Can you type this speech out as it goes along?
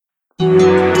Hi,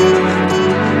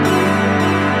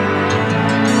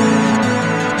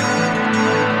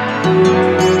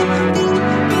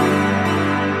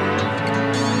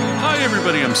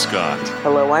 everybody. I'm Scott.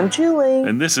 Hello, I'm Julie.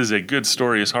 And this is a Good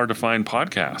Story is Hard to Find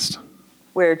podcast.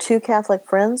 Where two Catholic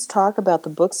friends talk about the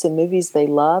books and movies they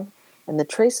love and the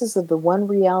traces of the one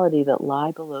reality that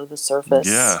lie below the surface.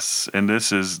 Yes, and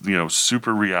this is,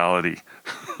 super reality.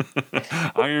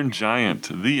 Iron Giant,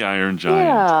 the Iron Giant.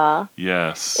 Yeah.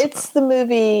 Yes. It's the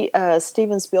movie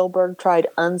Steven Spielberg tried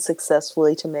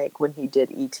unsuccessfully to make when he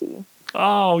did E.T.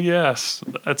 Oh, yes.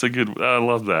 That's a good, I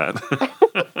love that.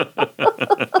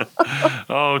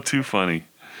 Oh, too funny.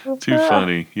 Too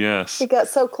funny, yes. He got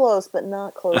so close, but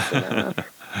not close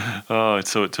enough. Oh,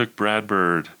 so it took Brad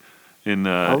Bird in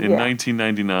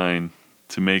 1999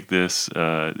 to make this.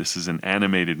 This is an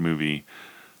animated movie,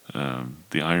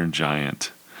 The Iron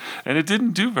Giant. And it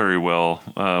didn't do very well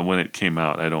when it came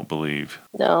out, I don't believe.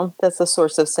 No, that's a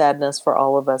source of sadness for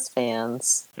all of us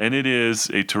fans. And it is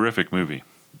a terrific movie.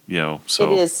 It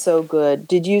is so good.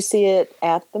 Did you see it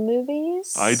at the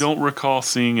movies? I don't recall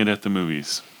seeing it at the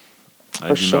movies.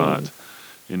 I do not.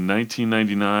 In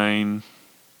 1999,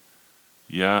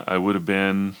 I would have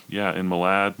been, in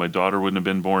Malad. My daughter wouldn't have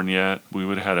been born yet. We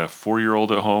would have had a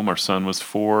 4-year-old at home. Our son was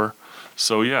 4.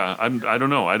 So, I don't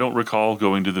know. I don't recall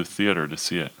going to the theater to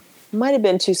see it. Might have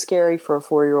been too scary for a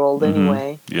 4-year-old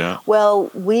anyway. Yeah. Well,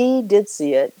 we did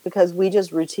see it because we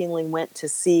just routinely went to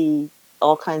see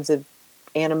all kinds of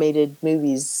animated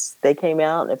movies. They came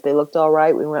out, and if they looked all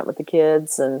right, we went with the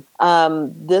kids. And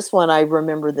this one, I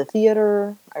remember the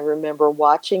theater. I remember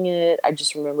watching it. I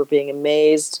just remember being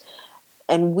amazed.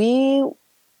 And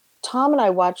Tom and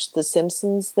I watched The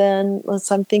Simpsons then.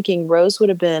 I'm thinking Rose would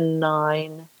have been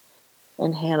 9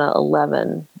 and Hannah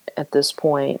 11 at this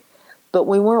point. But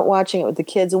we weren't watching it with the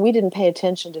kids, and we didn't pay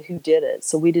attention to who did it.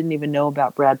 So we didn't even know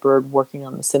about Brad Bird working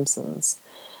on The Simpsons.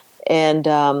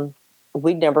 And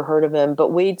we'd never heard of him, but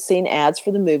we'd seen ads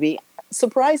for the movie,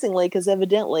 surprisingly, because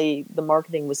evidently the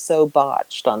marketing was so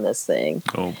botched on this thing.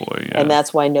 Oh, boy, yeah. And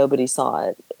that's why nobody saw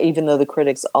it, even though the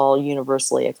critics all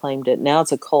universally acclaimed it. Now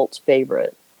it's a cult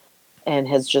favorite and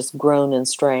has just grown in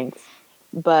strength.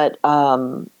 But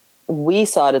we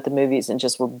saw it at the movies and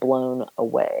just were blown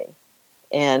away.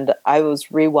 And I was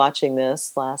rewatching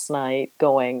this last night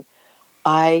going,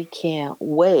 I can't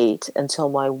wait until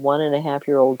my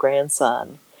 1.5-year-old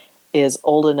grandson is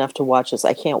old enough to watch this.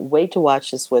 I can't wait to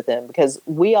watch this with him because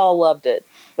we all loved it,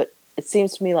 but it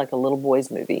seems to me like a little boy's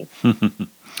movie.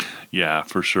 Yeah,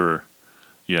 for sure.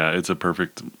 Yeah, it's a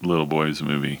perfect little boy's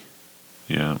movie.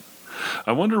 Yeah.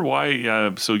 I wonder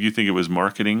why, so you think it was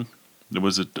marketing?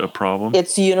 Was it a problem?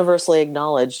 It's universally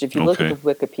acknowledged. If you look at the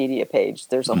Wikipedia page,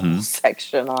 there's a whole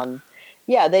section on,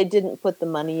 they didn't put the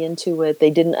money into it. They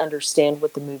didn't understand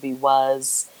what the movie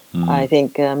was. I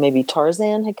think maybe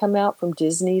Tarzan had come out from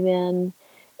Disney then,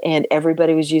 and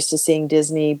everybody was used to seeing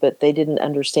Disney, but they didn't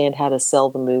understand how to sell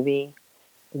the movie.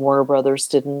 Warner Brothers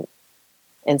didn't.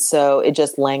 And so it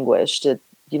just languished. It,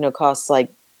 cost like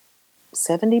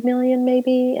 $70 million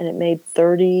maybe, and it made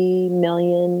 $30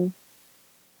 million.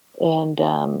 And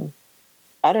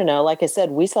I don't know. Like I said,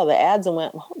 we saw the ads and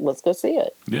went, let's go see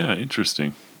it. Yeah,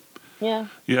 interesting. Yeah.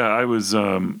 Yeah, I was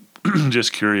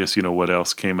just curious, what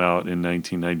else came out in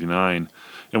 1999.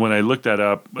 And when I looked that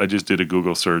up, I just did a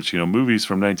Google search, movies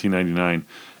from 1999.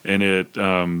 And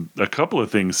a couple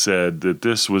of things said that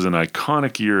this was an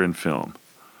iconic year in film,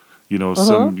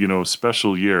 some,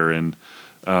 special year. And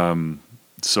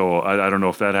so I don't know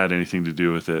if that had anything to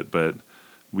do with it, but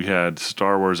we had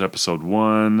Star Wars Episode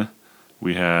 1.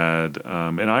 We had,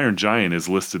 and Iron Giant is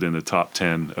listed in the top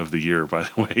 10 of the year, by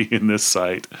the way, in this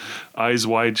site. Eyes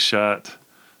Wide Shut,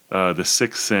 The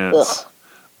Sixth Sense,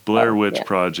 Blair Witch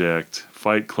Project,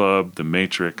 Fight Club, The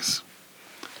Matrix.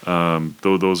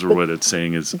 Those are what it's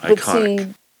saying is iconic.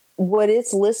 See, what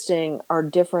it's listing are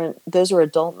different. Those are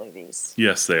adult movies.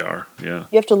 Yes, they are. Yeah.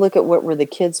 You have to look at what were the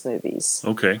kids' movies.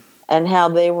 Okay. And how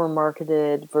they were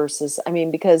marketed versus,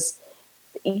 because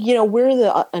we're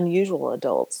the unusual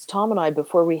adults. Tom and I,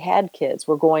 before we had kids,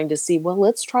 were going to see,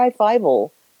 let's try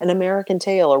Fievel, An American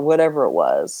Tale, or whatever it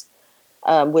was,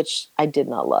 which I did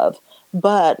not love.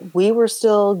 But we were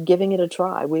still giving it a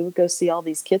try. We would go see all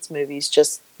these kids' movies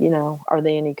just, are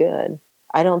they any good?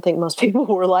 I don't think most people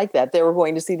were like that. They were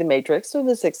going to see The Matrix or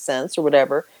The Sixth Sense or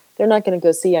whatever. They're not going to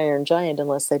go see Iron Giant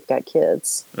unless they've got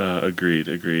kids.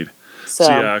 Agreed. So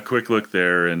yeah, a quick look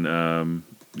there. And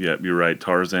you're right,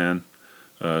 Tarzan.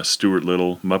 Stuart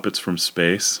Little, Muppets from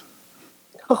Space.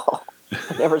 Oh,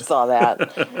 I never saw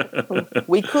that.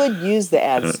 We could use the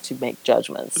ads to make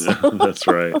judgments. That's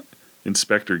right.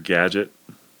 Inspector Gadget.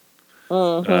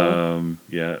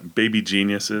 Yeah, Baby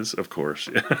Geniuses, of course.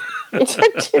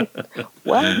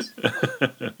 What?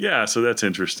 Yeah, so that's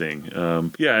interesting.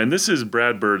 Yeah, and this is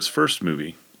Brad Bird's first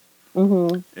movie.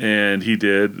 And he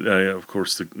did, of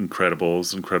course, The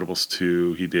Incredibles, Incredibles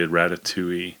 2. He did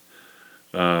Ratatouille.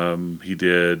 He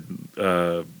did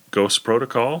Ghost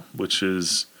Protocol, which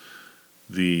is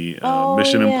the Oh,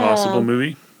 Mission Impossible yeah.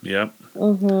 movie. Yep.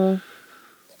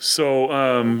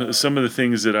 So some of the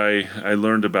things that I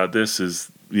learned about this is,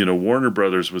 Warner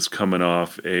Brothers was coming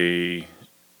off a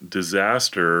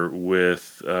disaster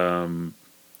with The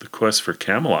Quest for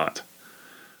Camelot,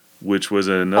 which was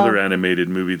another Oh, animated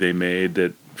movie they made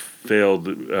that failed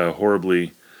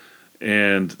horribly.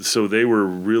 And so they were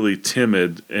really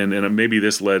timid, and maybe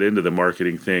this led into the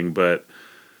marketing thing, but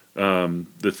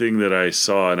the thing that I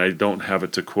saw, and I don't have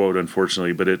it to quote,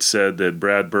 unfortunately, but it said that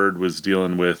Brad Bird was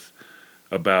dealing with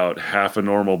about half a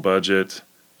normal budget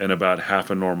and about half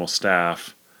a normal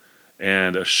staff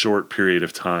and a short period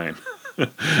of time.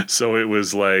 So it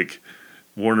was like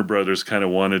Warner Brothers kind of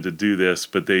wanted to do this,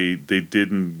 but they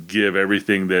didn't give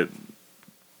everything that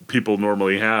people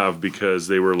normally have because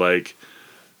they were like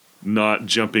not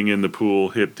jumping in the pool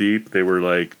hip deep. They were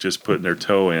like just putting their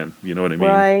toe in. You know what I mean?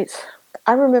 right.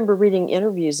 I remember reading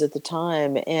interviews at the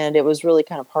time, and it was really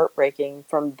kind of heartbreaking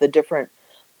from the different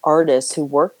artists who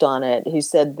worked on it, who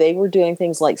said they were doing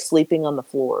things like sleeping on the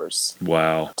floors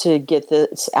Wow. to get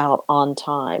this out on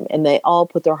time. And they all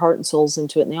put their heart and souls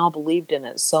into it, and they all believed in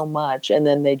it so much. And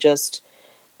then they just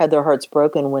had their hearts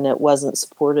broken when it wasn't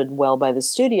supported well by the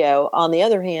studio. On the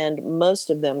other hand, most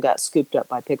of them got scooped up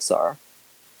by Pixar.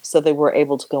 So they were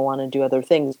able to go on and do other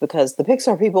things because the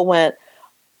Pixar people went,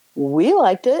 we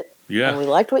liked it and Yeah. we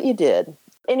liked what you did.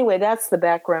 Anyway, that's the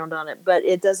background on it, but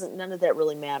none of that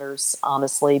really matters,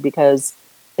 honestly, because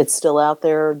it's still out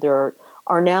there. There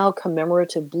are now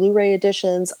commemorative Blu-ray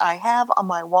editions. I have on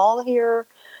my wall here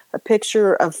a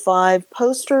picture of 5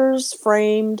 posters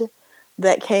framed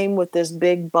that came with this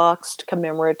big boxed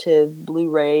commemorative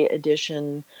Blu-ray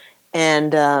edition.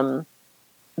 And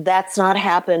that's not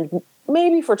happened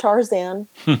maybe for Tarzan,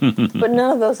 but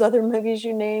none of those other movies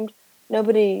you named,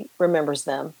 nobody remembers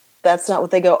them. That's not what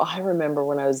they go, oh, I remember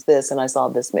when I was this and I saw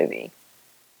this movie.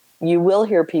 You will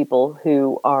hear people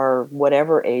who are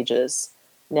whatever ages,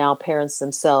 now parents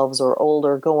themselves or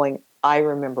older, going, I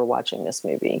remember watching this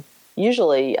movie.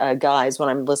 Usually guys when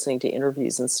I'm listening to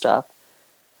interviews and stuff,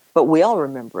 but we all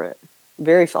remember it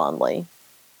very fondly.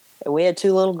 And we had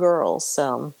 2 little girls,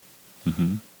 so,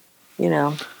 you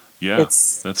know, Yeah.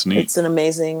 That's neat. it's an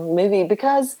amazing movie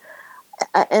because,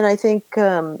 and I think,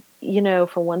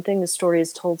 for one thing, the story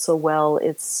is told so well.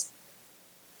 It's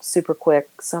super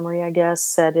quick summary, I guess,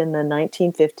 set in the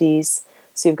 1950s.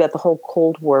 So you've got the whole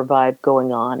Cold War vibe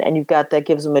going on, and that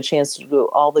gives them a chance to do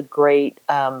all the great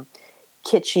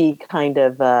kitschy kind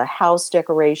of house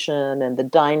decoration and the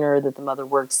diner that the mother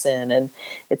works in, and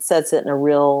it sets it in a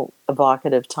real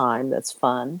evocative time that's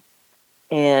fun.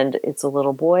 And it's a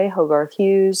little boy, Hogarth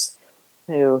Hughes,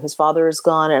 who his father is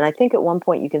gone, and I think at one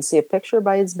point you can see a picture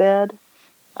by his bed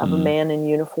of a man in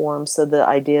uniform. So the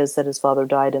idea is that his father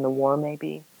died in the war,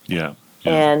 maybe. Yeah.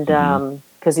 And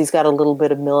because he's got a little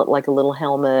bit of like a little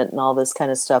helmet and all this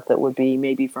kind of stuff that would be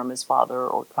maybe from his father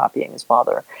or copying his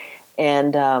father.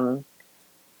 And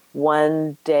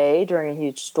one day during a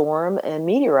huge storm, a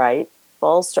meteorite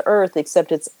falls to Earth,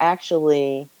 except it's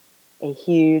actually a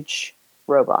huge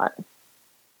robot.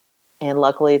 And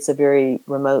luckily it's a very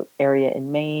remote area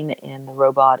in Maine, and the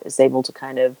robot is able to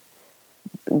kind of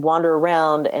wander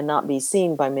around and not be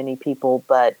seen by many people,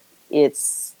 but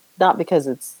it's not because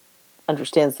it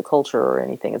understands the culture or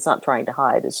anything. It's not trying to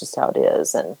hide. It's just how it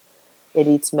is. And it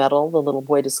eats metal. The little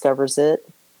boy discovers it.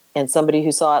 And somebody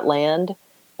who saw it land,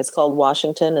 it's called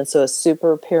Washington. And so a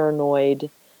super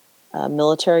paranoid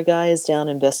military guy is down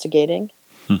investigating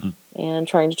and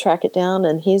trying to track it down.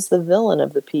 And he's the villain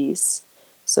of the piece.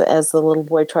 So as the little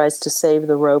boy tries to save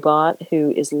the robot,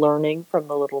 who is learning from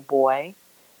the little boy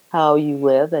how you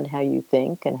live and how you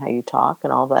think and how you talk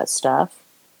and all that stuff,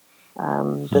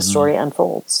 the story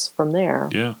unfolds from there.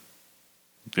 Yeah.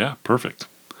 Yeah. Perfect.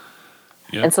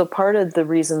 Yeah. And so part of the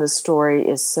reason the story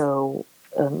is so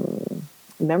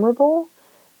memorable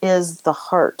is the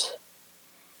heart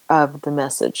of the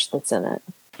message that's in it.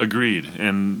 Agreed.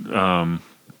 And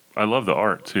I love the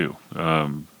art too.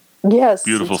 Yes,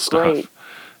 Beautiful it's stuff. great.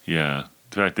 Yeah.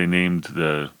 In fact, they named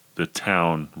the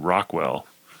town Rockwell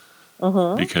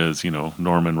because,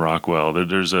 Norman Rockwell.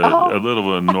 There's a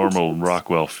little of a Norman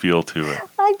Rockwell feel to it.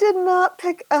 I did not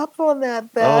pick up on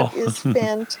that. That is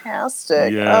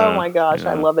fantastic. Yeah, oh my gosh,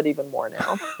 I yeah. love it even more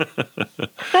now.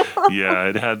 Yeah,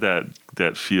 it had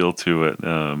that feel to it.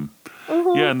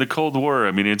 Yeah, and the Cold War.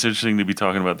 I mean, it's interesting to be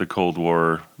talking about the Cold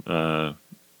War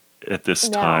at this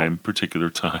Now, particular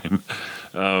time.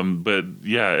 But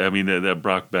yeah, I mean, that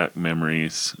brought back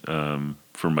memories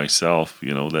for myself.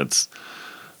 That's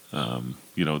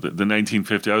the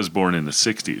 1950s. I was born in the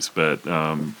 60s, but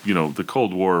the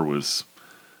Cold War was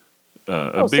a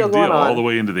oh, still big going deal all the on.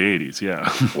 way into the 80s.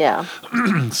 Yeah.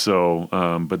 Yeah. So,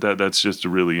 but that's just a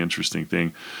really interesting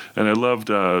thing, and I loved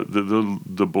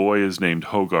the boy is named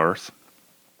Hogarth.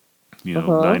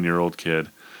 Uh-huh. 9-year-old kid.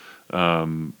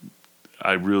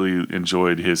 I really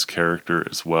enjoyed his character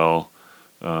as well.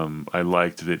 I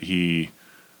liked that he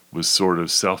was sort of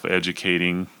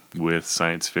self-educating with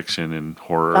science fiction and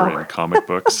horror Oh, and comic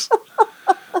books.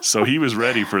 So he was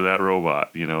ready for that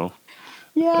robot. yeah.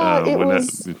 It When was.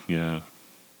 that, yeah.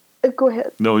 Go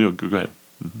ahead. No, go ahead.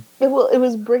 It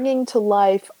was bringing to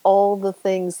life all the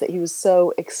things that he was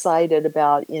so excited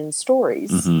about in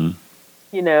stories. Mm-hmm.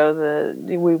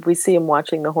 We see him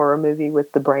watching the horror movie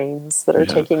with the brains that are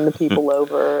Yeah. taking the people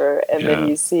over, and then Yeah.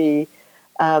 you see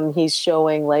he's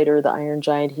showing later the Iron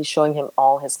Giant. He's showing him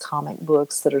all his comic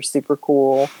books that are super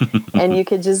cool, and you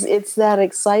could it's that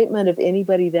excitement of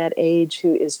anybody that age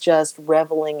who is just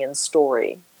reveling in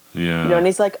story. Yeah. And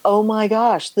he's like, "Oh my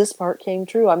gosh, this part came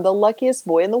true. I'm the luckiest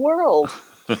boy in the world."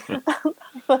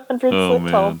 100 Oh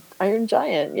foot tall man. Iron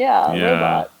Giant, yeah, Yeah.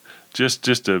 robot. Just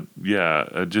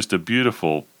a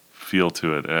beautiful feel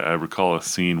to it. I recall a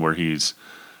scene where he's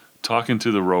talking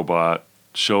to the robot,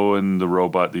 showing the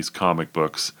robot these comic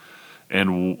books,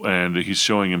 and he's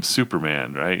showing him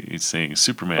Superman, right? He's saying,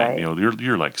 Superman, Right.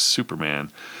 you're like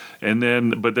Superman. And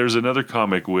then, but there's another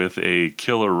comic with a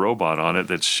killer robot on it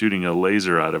that's shooting a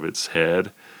laser out of its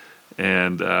head.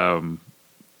 And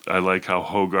I like how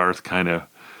Hogarth kind of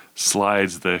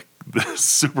slides the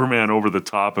Superman over the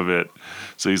top of it.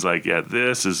 So he's like, yeah,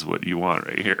 this is what you want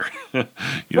right here.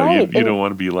 You Right. don't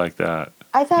want to be like that.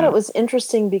 I thought Yeah. it was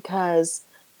interesting because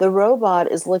the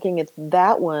robot is looking at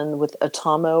that one with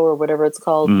Atomo or whatever it's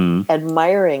called Mm,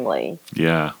 admiringly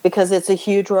yeah. because it's a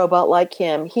huge robot like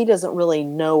him. He doesn't really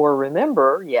know or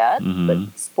remember yet, but Hmm.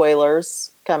 spoilers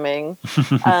coming.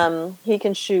 He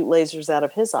can shoot lasers out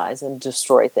of his eyes and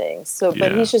destroy things. So,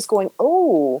 but Yeah. he's just going,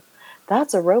 "Oh,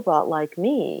 that's a robot like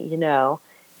me." Mm,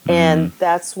 And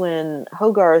that's when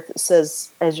Hogarth says,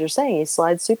 as you're saying, he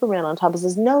slides Superman on top and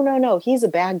says, "No, no, no, he's a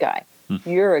bad guy.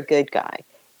 You're a good guy.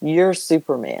 You're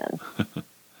Superman."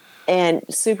 And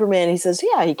Superman, he says,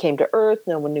 "Yeah, he came to Earth.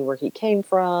 No one knew where he came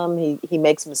from. He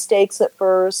makes mistakes at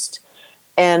first."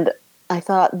 And I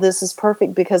thought this is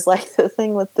perfect because, like the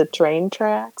thing with the train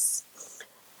tracks,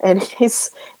 and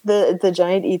he's the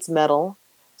giant eats metal,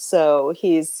 so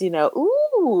he's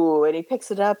ooh, and he picks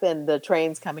it up, and the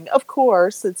train's coming, of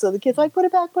course, and so the kid's like, put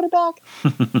it back,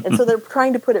 and so they're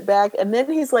trying to put it back, and then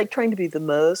he's like trying to be the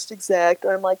most exact,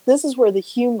 and I'm like, this is where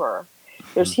there's humor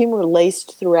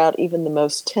laced throughout even the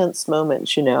most tense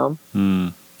moments.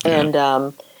 mm, yeah.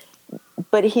 And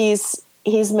but he's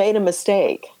made a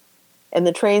mistake, and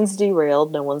the train's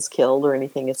derailed. No one's killed or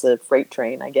anything. It's a freight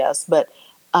train, I guess,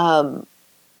 um,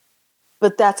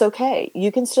 but that's okay.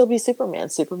 You can still be Superman.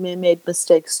 Superman made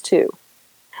mistakes too.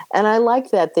 And I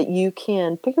like that you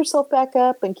can pick yourself back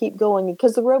up and keep going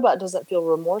because the robot doesn't feel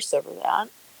remorse over that.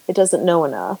 It doesn't know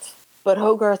enough. But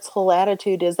Hogarth's whole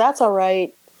attitude is, that's all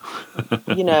right.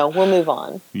 We'll move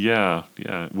on. Yeah.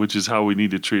 Yeah. Which is how we need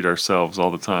to treat ourselves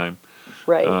all the time.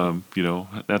 Right.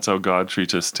 That's how God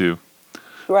treats us too.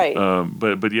 Right.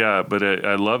 But yeah, but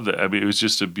I love that. I mean, it was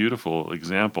just a beautiful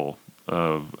example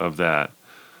of that.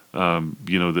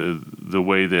 The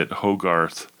way that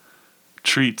Hogarth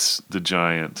treats the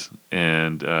giant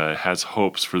and has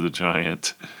hopes for the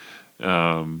giant. You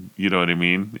know what I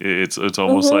mean? It's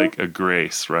almost Mm-hmm. like a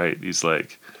grace, right? He's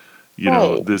like,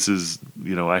 Right. this is,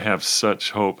 I have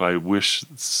such hope. I wish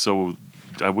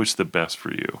the best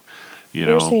for you. You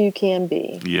Here's who know? you can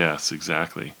be. Yes,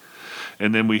 exactly.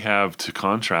 And then we have, to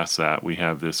contrast that, we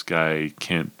have this guy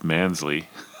Kent Mansley.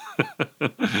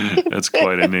 That's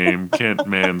quite a name, Kent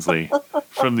Mansley,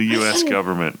 from the U.S.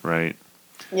 government, right?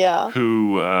 Yeah.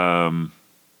 Who,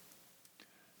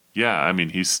 yeah, I mean,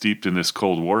 he's steeped in this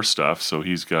Cold War stuff, so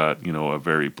he's got, a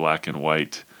very black and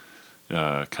white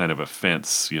kind of a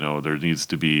fence. There needs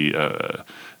to be,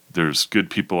 there's good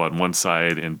people on one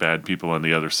side and bad people on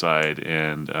the other side,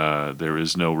 and there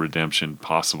is no redemption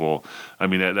possible. I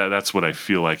mean, that's what I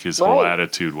feel like his whole Right.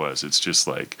 attitude was. It's just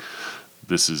like,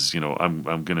 this is, I'm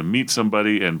going to meet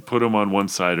somebody and put them on one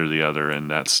side or the other,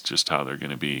 and that's just how they're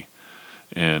going to be.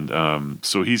 And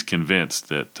so he's convinced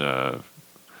that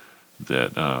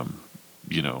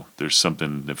there's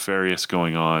something nefarious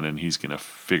going on, and he's going to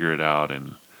figure it out,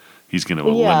 and he's going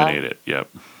to Yeah. eliminate it. Yep.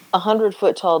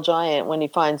 100-foot tall giant, when he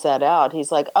finds that out,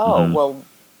 he's like, oh, Mm-hmm. well,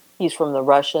 he's from the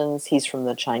Russians, he's from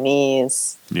the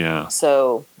Chinese. Yeah.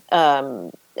 So,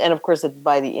 and of course,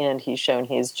 by the end, he's shown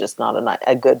he's just not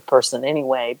a good person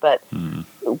anyway. But Mm.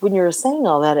 when you were saying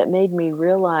all that, it made me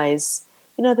realize,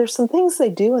 there's some things they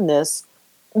do in this.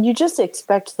 You just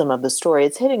expect them of the story.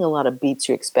 It's hitting a lot of beats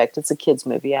you expect. It's a kid's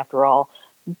movie after all,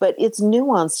 but it's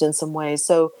nuanced in some ways.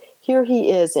 So here he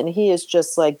is, and he is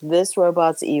just like, this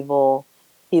robot's evil.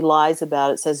 He lies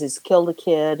about it, says he's killed a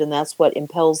kid, and that's what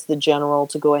impels the general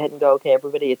to go ahead and go, okay,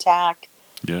 everybody attack.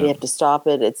 Yeah. We have to stop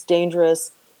it. It's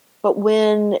dangerous. But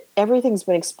when everything's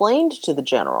been explained to the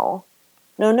general,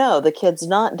 no, the kid's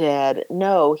not dead.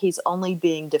 No, he's only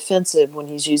being defensive when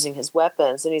he's using his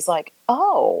weapons. And he's like,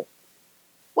 oh,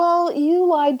 well, you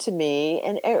lied to me.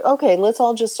 And okay, let's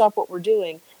all just stop what we're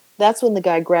doing. That's when the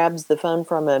guy grabs the phone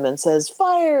from him and says,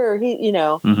 fire,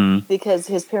 Mm-hmm. because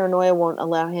his paranoia won't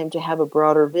allow him to have a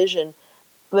broader vision.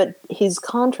 But he's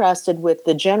contrasted with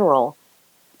the general.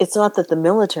 It's not that the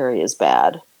military is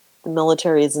bad. The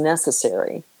military is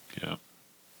necessary. Yeah.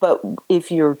 But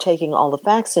if you're taking all the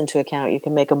facts into account, you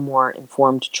can make a more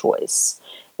informed choice.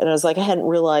 And I was like, I hadn't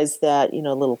realized that,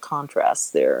 little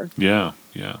contrast there. Yeah.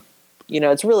 Yeah.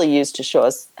 It's really used to show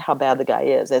us how bad the guy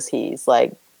is, as he's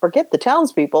like, forget the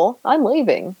townspeople, I'm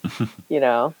leaving,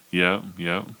 Yeah. Yeah.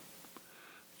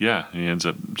 Yeah. He ends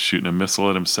up shooting a missile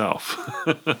at himself.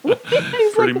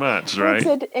 Pretty much, right?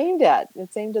 It's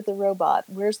aimed at the robot.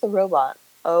 Where's the robot?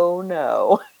 Oh,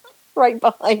 no. Right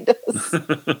behind us.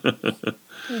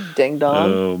 Ding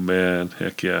dong. Oh, man.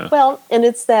 Heck yeah. Well, and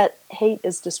it's that hate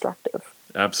is destructive.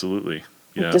 Absolutely.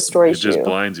 Yeah. It destroys It just you.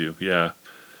 blinds you. Yeah.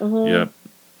 Mm-hmm. Yep.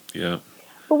 Yeah.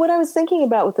 But what I was thinking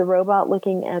about with the robot,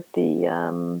 looking at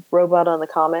the robot on the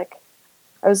comic,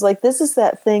 I was like, this is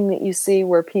that thing that you see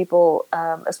where people,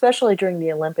 especially during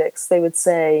the Olympics, they would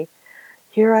say,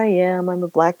 here I am, I'm a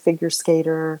black figure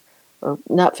skater, or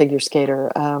not figure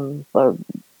skater, a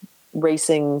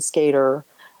racing skater,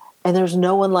 and there's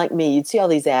no one like me. You'd see all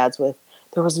these ads with,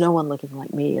 there was no one looking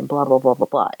like me, and blah, blah, blah, blah,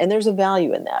 blah. And there's a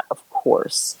value in that, of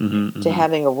course, Mm-hmm, to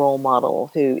having a role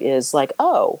model who is like,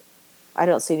 oh, I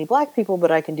don't see any black people,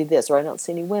 but I can do this, or I don't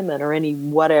see any women or any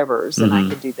whatevers, and I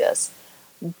can do this.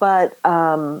 But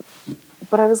I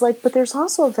was like, but there's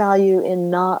also a value in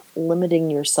not limiting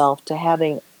yourself to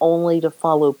having only to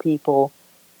follow people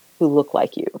who look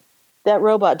like you. That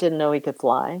robot didn't know he could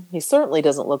fly. He certainly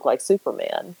doesn't look like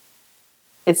Superman.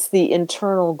 It's the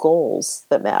internal goals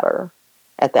that matter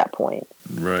at that point.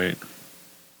 Right.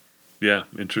 Yeah.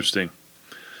 Interesting.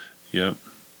 Yep.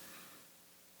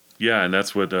 Yeah, and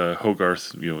that's what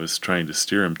Hogarth, is trying to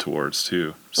steer him towards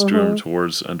too. Steer him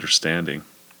towards understanding.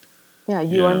 Yeah,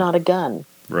 you are not a gun.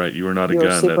 Right, you are not You're a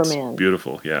gun. Superman. That's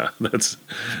beautiful. Yeah, that's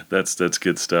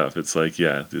good stuff. It's like,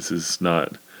 yeah, this is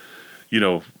not,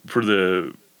 for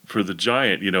the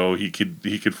giant, he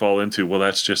could fall into, well,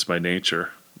 that's just my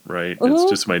nature, right? It's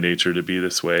just my nature to be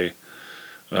this way.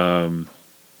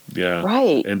 Yeah,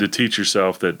 right. And to teach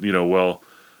yourself that, well,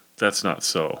 that's not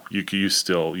so.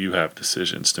 You have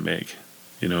decisions to make,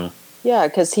 Yeah,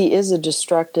 because he is a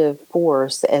destructive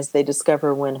force, as they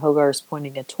discover when Hogarth's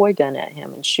pointing a toy gun at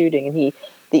him and shooting, and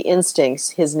the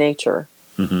instincts, his nature,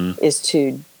 is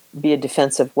to be a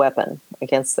defensive weapon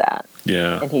against that.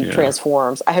 Yeah, and he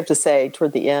transforms. I have to say,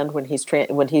 toward the end, when he's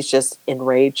just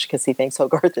enraged because he thinks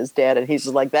Hogarth is dead, and he's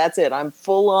just like, "That's it, I'm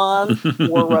full on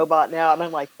war robot now," and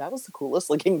I'm like, that was the coolest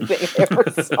looking thing I ever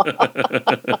saw.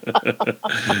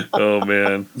 Oh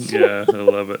man, yeah, I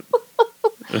love it.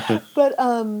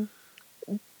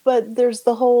 But there's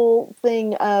the whole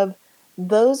thing of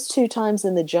those 2 times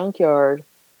in the junkyard,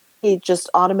 he just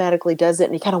automatically does it,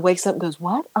 and he kind of wakes up and goes,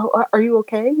 "What? Oh, are you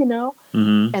okay?"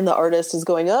 And the artist is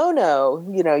going, "Oh no,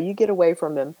 you get away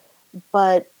from him."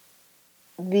 But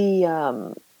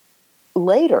the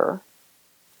later,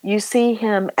 you see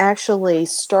him actually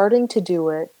starting to do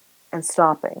it and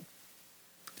stopping.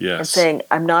 Yes. And saying,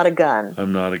 "I'm not a gun."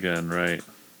 I'm not a gun, right?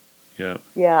 Yeah.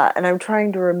 Yeah, and I'm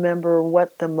trying to remember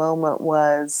what the moment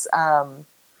was.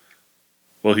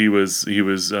 Well, he was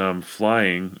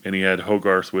flying, and he had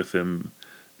Hogarth with him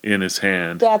in his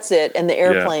hand. That's it, and the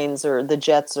airplanes or the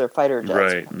jets or fighter jets.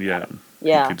 Right. Yeah.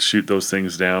 Yeah. He could shoot those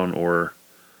things down or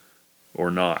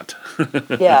not.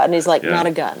 Yeah, and he's like, not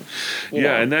a gun.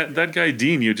 Yeah, and that guy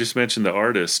Dean, you just mentioned the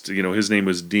artist. His name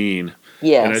was Dean.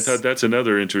 Yes. And I thought that's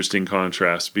another interesting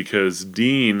contrast because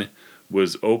Dean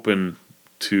was open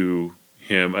to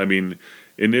him. I mean,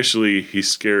 initially he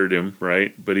scared him,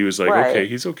 right? But he was like, okay,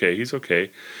 he's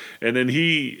okay. And then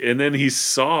he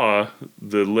saw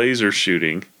the laser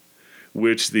shooting,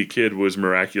 which the kid was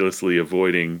miraculously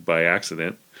avoiding by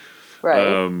accident.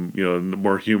 Right.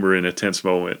 More humor in a tense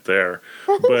moment there.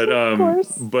 But Of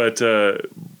course.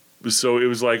 so it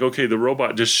was like, okay, the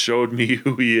robot just showed me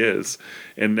who he is,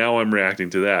 and now I'm reacting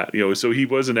to that. So he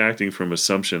wasn't acting from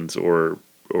assumptions or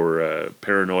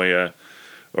paranoia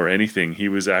or anything. He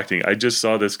was acting. I just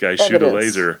saw this guy shoot a Evidence.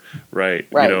 laser, right?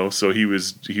 Right. So he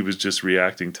was just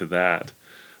reacting to that.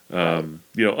 Right.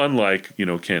 Unlike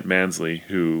Kent Mansley,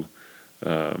 who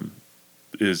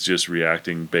is just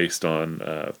reacting based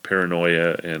on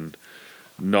paranoia and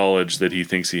knowledge that he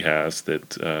thinks he has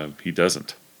that he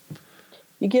doesn't.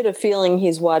 You get a feeling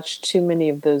he's watched too many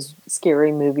of those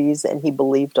scary movies and he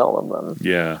believed all of them.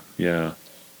 Yeah, yeah.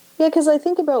 Yeah, because I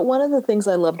think about one of the things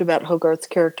I loved about Hogarth's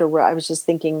character, where I was just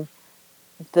thinking,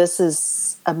 this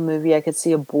is a movie I could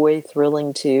see a boy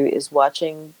thrilling to, is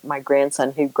watching my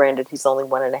grandson, who, granted, he's only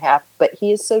 1.5, but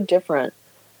he is so different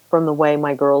from the way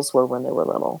my girls were when they were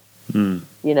little.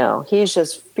 Mm. He's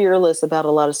just fearless about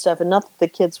a lot of stuff. And not that the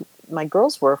kids, my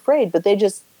girls, were afraid, but they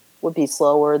just would be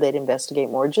slower. They'd investigate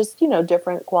more, just,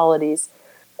 different qualities.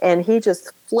 And he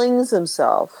just flings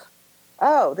himself.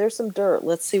 Oh, there's some dirt.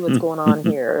 Let's see what's going on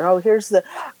here. Oh, here's the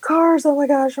cars. Oh my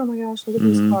gosh. Look at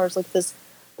these cars. Look at this.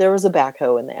 There was a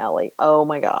backhoe in the alley. Oh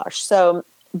my gosh. So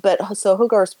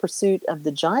Hogarth's pursuit of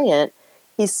the giant,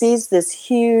 he sees this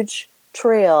huge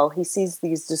trail. He sees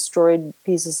these destroyed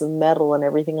pieces of metal and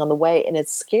everything on the way, and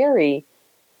it's scary,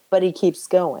 but he keeps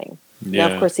going. Yeah.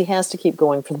 Now, of course, he has to keep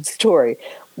going for the story,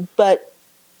 but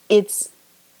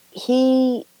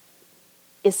he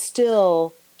is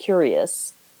still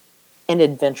curious and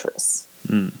adventurous,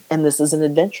 and this is an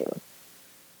adventure,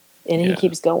 and he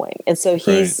keeps going. And so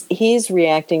he's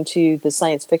reacting to the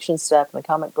science fiction stuff and the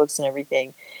comic books and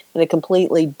everything in a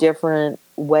completely different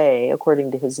way,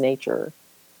 according to his nature,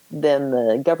 than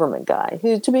the government guy,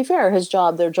 who, to be fair,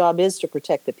 their job is to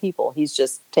protect the people. He's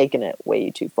just taken it way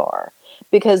too far,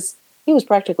 because he was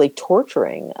practically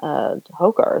torturing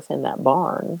Hogarth in that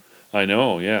barn. I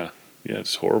know, yeah. Yeah,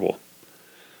 it's horrible.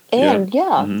 And,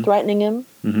 threatening him,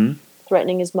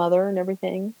 threatening his mother and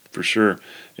everything. For sure.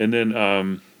 And then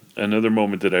another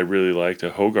moment that I really liked,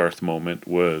 a Hogarth moment,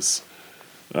 was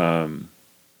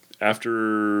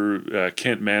after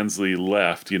Kent Mansley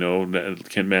left.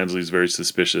 Kent Mansley's very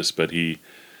suspicious, but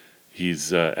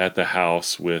he's at the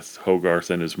house with Hogarth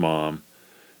and his mom,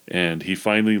 and he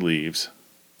finally leaves.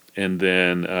 And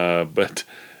then, but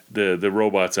the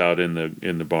robot's out in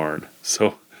the barn.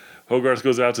 So Hogarth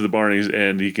goes out to the barn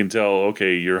and he can tell,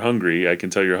 okay, you're hungry. I can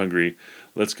tell you're hungry.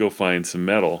 Let's go find some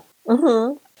metal.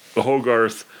 Mm-hmm.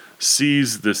 Hogarth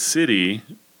sees the city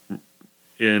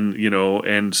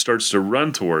and starts to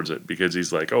run towards it because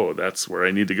he's like, oh, that's where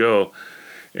I need to go.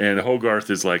 And Hogarth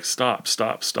is like, stop.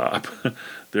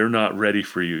 They're not ready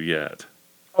for you yet.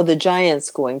 Oh, the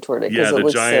giant's going toward it. Yeah, the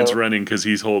giant's running because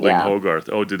he's holding Hogarth.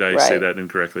 Oh, did I say that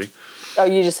incorrectly? Oh,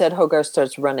 you just said Hogarth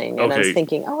starts running. And I was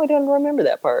thinking, I don't remember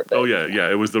that part. But. Oh, yeah.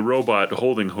 It was the robot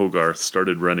holding Hogarth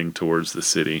started running towards the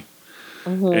city.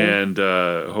 Mm-hmm. And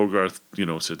Hogarth,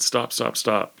 said, stop.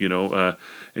 And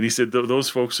he said, those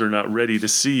folks are not ready to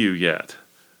see you yet.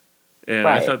 And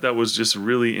I thought that was just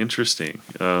really interesting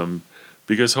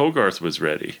because Hogarth was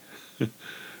ready.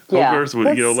 Hogarth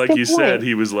was, like you said,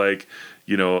 he was like,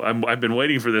 I've been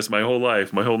waiting for this my whole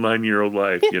life, my whole 9-year-old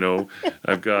life.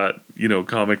 I've got,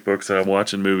 comic books, I'm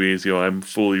watching movies, I'm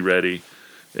fully ready.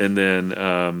 And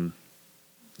then,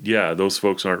 those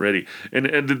folks aren't ready. And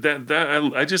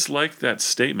that I just like that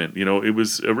statement. It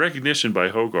was a recognition by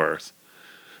Hogarth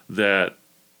that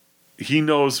he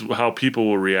knows how people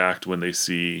will react when they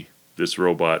see this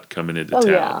robot coming into town.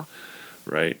 Yeah.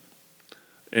 Right.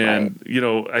 And,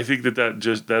 I think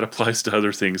that applies to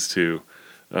other things too.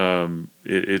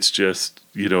 It's just,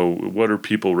 what are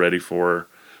people ready for?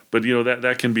 But,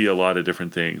 that can be a lot of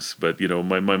different things. But,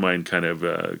 my mind kind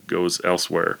of goes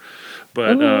elsewhere.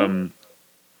 But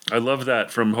I love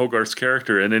that from Hogarth's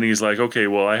character. And then he's like, okay,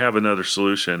 well, I have another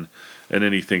solution. And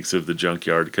then he thinks of the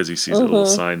junkyard because he sees a little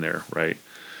sign there, right?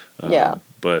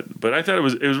 But I thought it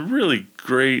was really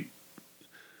great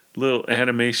little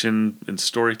animation and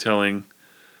storytelling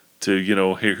to,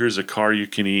 here's a car you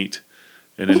can eat.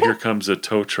 And then here comes a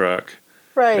tow truck,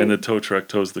 right? And the tow truck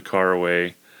tows the car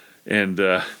away, and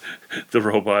the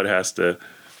robot has to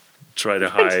try to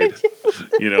hide,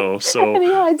 So and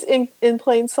he hides in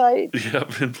plain sight.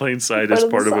 Yep, in plain sight as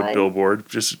part of a billboard.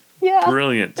 Just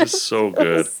brilliant, just so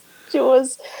good.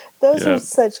 Those are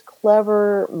such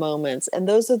clever moments, and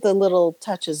those are the little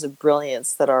touches of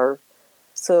brilliance that are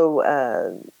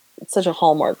so. Such a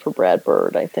hallmark for Brad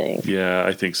Bird, I think. Yeah,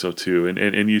 I think so too.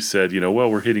 And you said,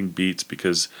 we're hitting beats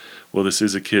because, this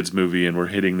is a kid's movie and we're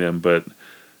hitting them, but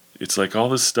it's like all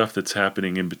this stuff that's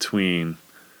happening in between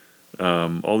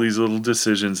all these little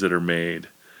decisions that are made.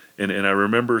 And I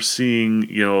remember seeing,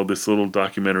 this little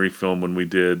documentary film when we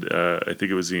did, I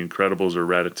think it was The Incredibles or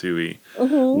Ratatouille,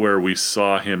 where we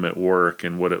saw him at work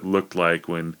and what it looked like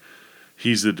when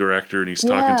he's the director and he's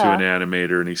talking to an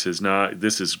animator and he says, "Nah,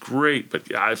 this is great, but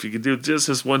if you could do just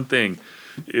this one thing,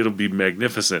 it'll be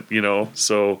magnificent,"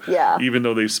 So even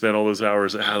though they've spent all those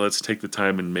hours, let's take the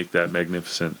time and make that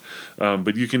magnificent.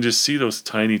 But you can just see those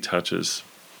tiny touches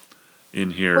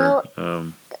in here.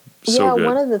 Well, good.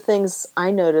 One of the things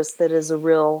I noticed that is a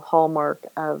real hallmark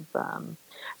of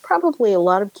probably a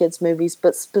lot of kids' movies,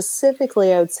 but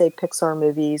specifically I would say Pixar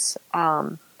movies,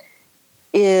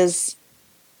 is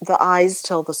the eyes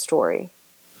tell the story.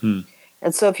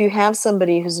 And so if you have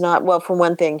somebody who's not, well, for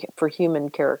one thing, for human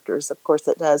characters, of course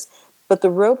it does, but the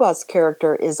robot's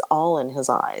character is all in his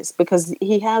eyes because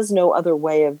he has no other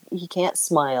way he can't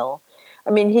smile. I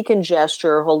mean, he can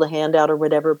gesture, hold a hand out or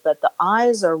whatever, but the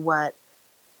eyes are what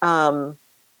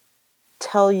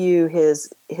tell you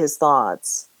his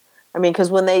thoughts. I mean,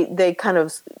 because when they kind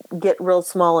of get real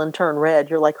small and turn red,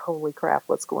 you're like, holy crap,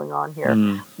 what's going on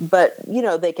here? But,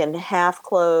 they can half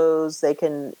close, they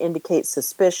can indicate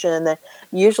suspicion. That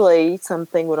usually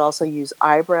something would also use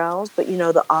eyebrows, but,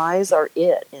 the eyes are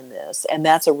it in this. And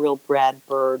that's a real Brad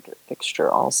Bird fixture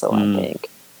also, I think.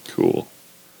 Cool.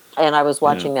 And I was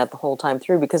watching that the whole time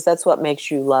through because that's what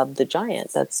makes you love the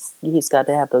giant. He's got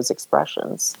to have those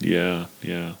expressions. Yeah.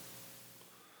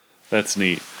 That's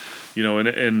neat.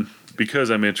 And because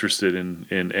I'm interested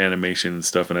in animation and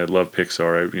stuff, and I love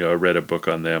Pixar, I read a book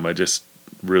on them. I just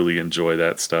really enjoy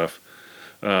that stuff.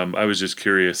 I was just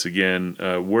curious again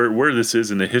where this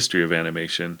is in the history of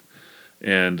animation.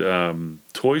 And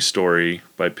Toy Story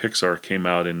by Pixar came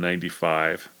out in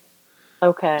 '95.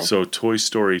 Okay. So Toy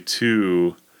Story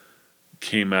 2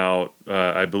 came out,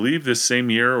 I believe, this same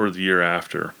year or the year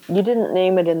after. You didn't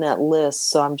name it in that list,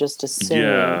 so I'm just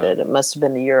assuming that it must have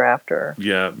been the year after.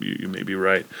 Yeah, you may be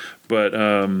right. But,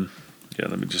 let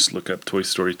me just look up Toy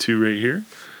Story 2 right here.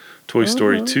 Toy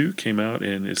Story 2 came out,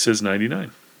 and it says 99.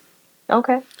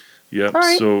 Okay. Yep,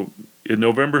 right. So in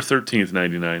November 13th,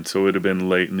 99, so it would have been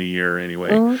late in the year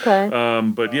anyway. Okay.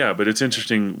 But it's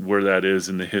interesting where that is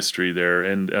in the history there.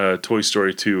 And Toy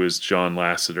Story 2 is John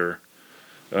Lasseter.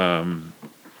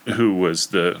 Who was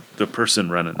the person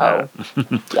running that?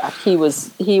 Yeah, he was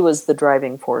the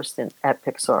driving force at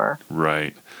Pixar.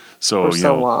 Right. So for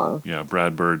so long. Yeah,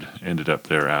 Brad Bird ended up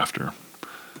there after.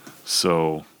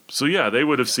 So yeah, they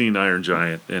would have seen Iron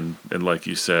Giant and like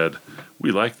you said,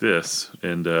 we like this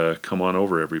and come on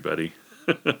over everybody.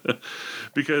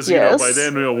 Because by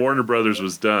then Warner Brothers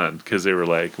was done because they were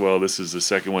like, well, this is the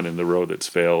second one in the row that's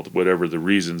failed, whatever the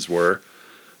reasons were.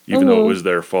 Even though it was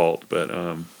their fault, but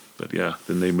yeah,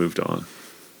 then they moved on.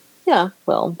 Yeah,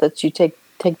 well, that you take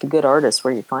the good artists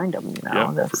where you find them,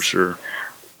 Yeah, for sure.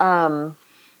 Well,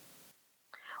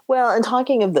 and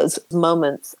talking of those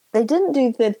moments, they didn't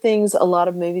do the things a lot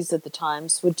of movies at the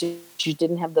times would do. You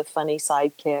didn't have the funny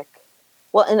sidekick.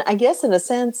 Well, and I guess in a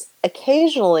sense,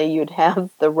 occasionally you'd have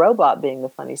the robot being the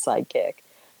funny sidekick,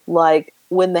 like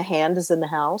when the hand is in the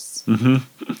house.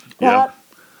 Mm-hmm. That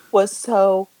was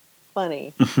so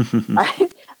funny. I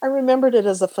remembered it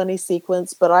as a funny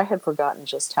sequence, but I had forgotten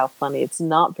just how funny. It's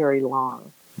not very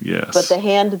long. Yes. But the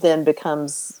hand then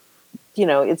becomes,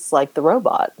 it's like the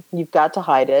robot. You've got to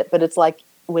hide it, but it's like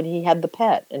when he had the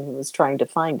pet and he was trying to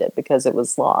find it because it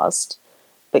was lost,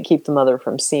 but keep the mother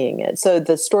from seeing it. So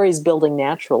the story's building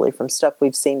naturally from stuff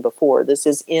we've seen before. This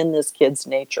is in this kid's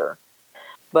nature.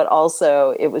 But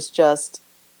also it was just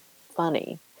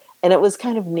funny. And it was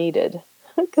kind of needed.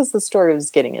 Because the story was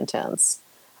getting intense.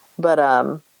 But,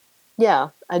 I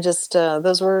just,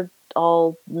 those were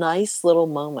all nice little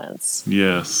moments.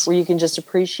 Yes. Where you can just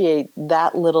appreciate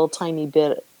that little tiny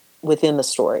bit within the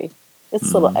story. It's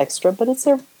a little extra, but it's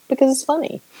there because it's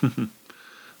funny.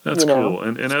 That's cool.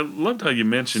 And I loved how you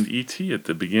mentioned E.T. at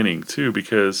the beginning, too,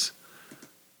 because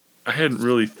I hadn't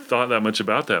really thought that much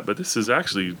about that, but this has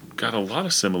actually got a lot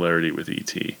of similarity with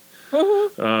E.T.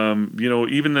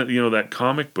 Even that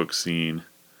comic book scene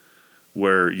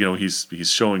where he's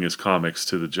showing his comics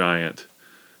to the giant.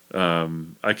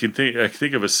 I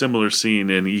think of a similar scene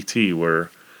in E.T.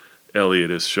 where Elliot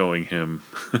is showing him,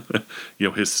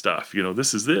 his stuff.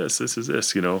 This is this.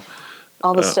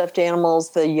 All the stuffed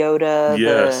animals, the Yoda.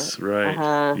 Yes,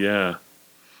 right. Yeah.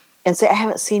 And I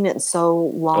haven't seen it in so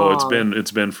long. Oh,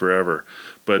 it's been forever.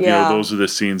 But those are the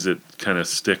scenes that kind of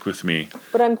stick with me.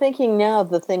 But I'm thinking now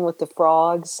of the thing with the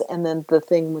frogs and then the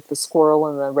thing with the squirrel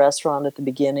in the restaurant at the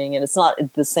beginning, and it's not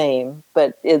the same,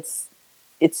 but it's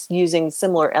using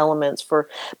similar elements but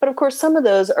of course some of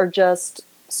those are just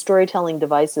storytelling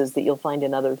devices that you'll find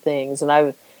in other things.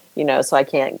 And so I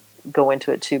can't go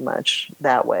into it too much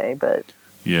that way, but.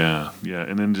 Yeah.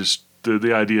 And then just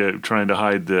the idea of trying to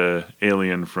hide the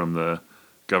alien from the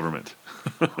government.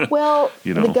 Well,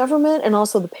 the government and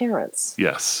also the parents.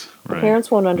 Yes. The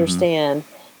parents won't understand.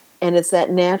 Mm-hmm. And it's that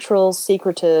natural,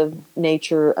 secretive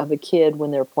nature of a kid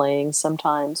when they're playing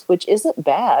sometimes, which isn't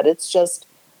bad. It's just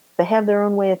they have their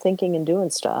own way of thinking and doing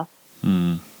stuff.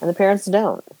 And the parents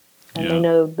don't. And they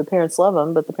know the parents love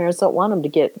them, but the parents don't want them to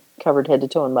get covered head to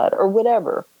toe in mud or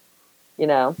whatever,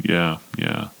 Yeah.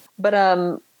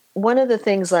 But one of the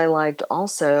things I liked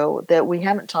also that we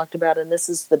haven't talked about, and this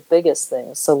is the biggest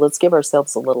thing, so let's give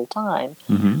ourselves a little time,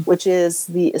 which is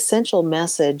the essential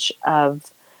message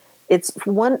of, it's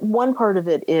one part of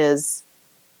it is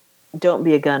don't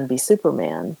be a gun, be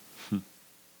Superman.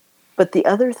 But the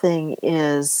other thing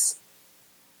is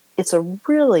it's a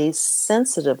really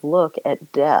sensitive look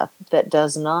at death that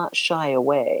does not shy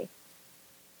away.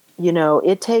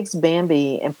 It takes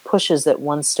Bambi and pushes it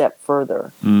one step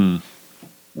further.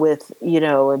 With,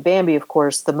 and Bambi, of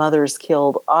course, the mother is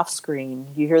killed off screen.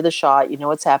 You hear the shot, you know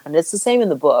what's happened. It's the same in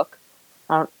the book.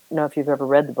 I don't know if you've ever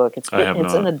read the book. It's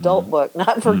an adult book,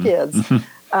 not for kids.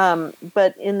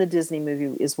 But in the Disney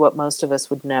movie is what most of us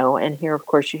would know. And here, of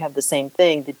course, you have the same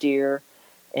thing, the deer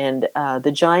and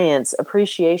the giant's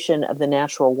appreciation of the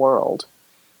natural world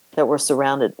that we're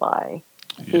surrounded by.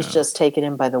 Yeah. He's just taken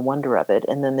in by the wonder of it.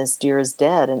 And then this deer is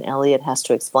dead, and Elliot has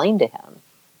to explain to him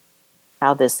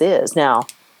how this is. Now,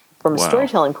 from a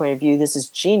storytelling point of view, this is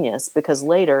genius because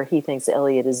later he thinks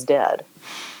Elliot is dead.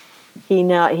 He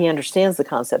understands the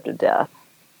concept of death.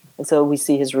 And so we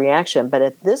see his reaction. But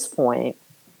at this point,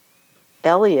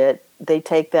 Elliot, they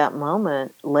take that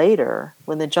moment later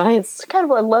when the giant's I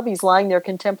love he's lying there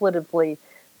contemplatively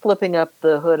flipping up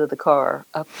the hood of the car,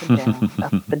 up and down,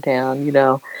 up and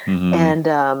down,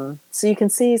 And so you can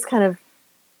see he's kind of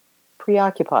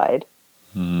preoccupied.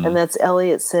 And that's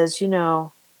Elliot says,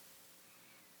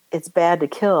 it's bad to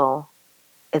kill.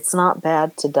 It's not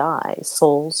bad to die.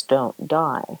 Souls don't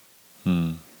die.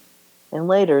 And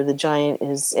later the giant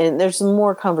is, and there's some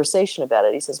more conversation about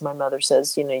it. He says, my mother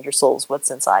says, your soul's what's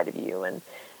inside of you. And,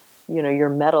 you're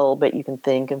metal, but you can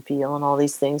think and feel and all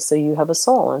these things. So you have a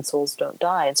soul and souls don't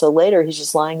die. And so later he's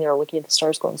just lying there looking at the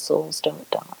stars going, souls don't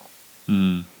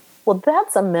die. Well,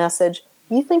 that's a message.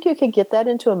 You think you could get that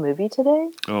into a movie today?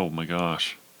 Oh my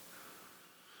gosh.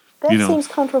 That seems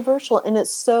controversial, and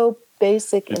it's so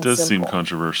basic and simple. It does seem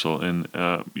controversial. And,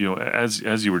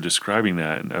 as you were describing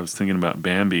that, and I was thinking about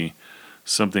Bambi,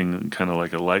 something kind of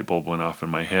like a light bulb went off in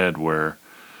my head where,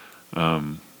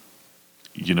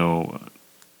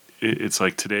 it's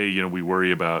like today, we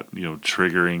worry about,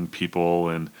 triggering people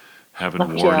and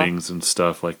having warnings and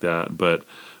stuff like that. But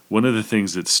one of the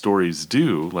things that stories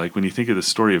do, like when you think of the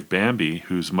story of Bambi,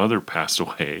 whose mother passed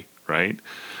away, right?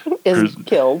 Is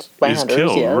killed by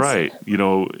hunters, yes. Right.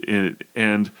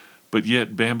 But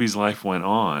yet Bambi's life went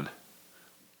on.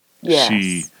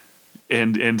 Yes.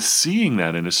 And seeing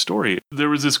that in a story, there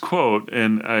was this quote,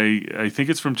 and I think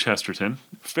it's from Chesterton.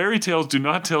 Fairy tales do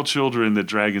not tell children that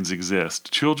dragons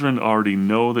exist. Children already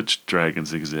know that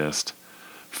dragons exist.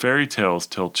 Fairy tales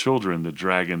tell children that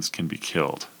dragons can be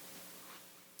killed.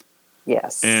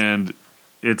 Yes. And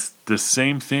it's the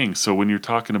same thing. So when you're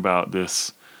talking about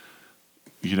this,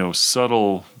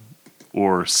 subtle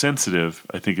or sensitive,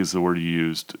 I think is the word you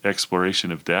used,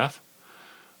 exploration of death,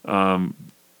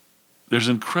 there's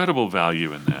incredible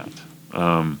value in that.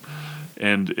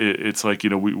 And it's like,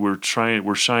 we're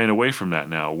shying away from that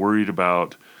now, worried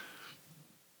about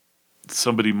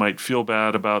somebody might feel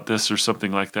bad about this or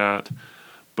something like that.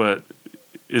 But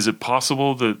is it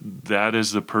possible that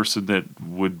is the person that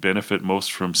would benefit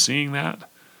most from seeing that?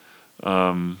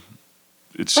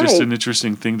 It's just an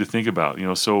interesting thing to think about,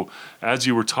 So as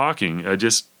you were talking, I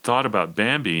just thought about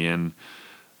Bambi and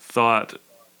thought,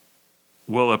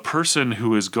 well, a person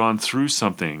who has gone through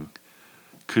something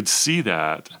could see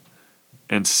that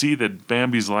and see that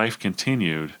Bambi's life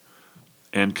continued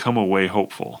and come away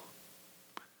hopeful.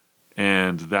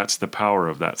 And that's the power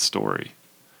of that story.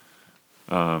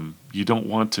 You don't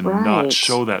want to not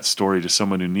show that story to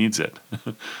someone who needs it.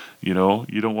 You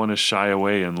don't want to shy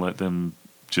away and let them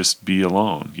just be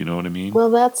alone. You know what I mean? Well,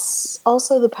 that's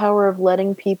also the power of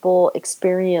letting people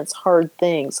experience hard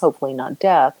things, hopefully not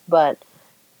death, but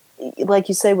like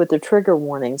you say with the trigger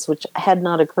warnings, which had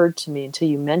not occurred to me until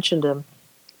you mentioned them,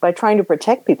 by trying to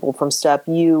protect people from stuff,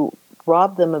 you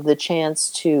rob them of the chance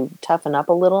to toughen up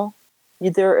a little.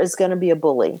 There is going to be a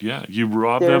bully. Yeah, you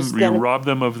rob them. You rob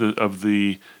them of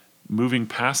the moving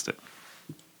past it.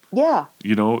 Yeah.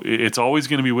 You know, it's always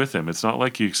going to be with him. It's not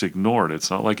like it's ignored. It's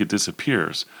not like it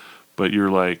disappears. But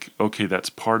you're like, okay, that's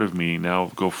part of me.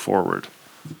 Now go forward.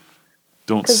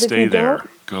 Don't stay there.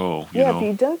 Go, you yeah, know. if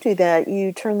you don't do that,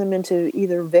 you turn them into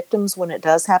either victims when it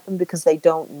does happen because they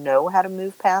don't know how to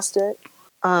move past it,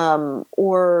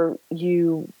 or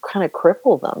you kind of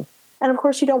cripple them. And of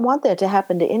course, you don't want that to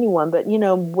happen to anyone. But, you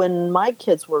know, when my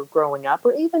kids were growing up,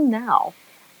 or even now,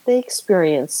 they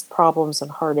experience problems and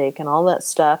heartache and all that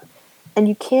stuff. And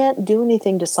you can't do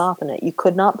anything to soften it. You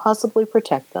could not possibly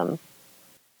protect them.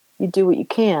 You do what you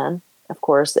can, of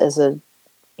course, as a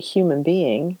human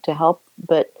being to help.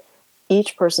 But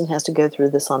each person has to go through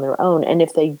this on their own. And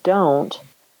if they don't,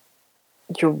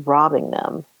 you're robbing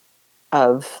them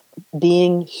of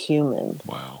being human.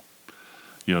 Wow.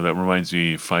 You know, that reminds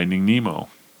me of Finding Nemo,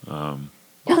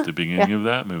 at the beginning of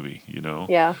that movie, you know.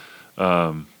 Yeah.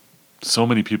 So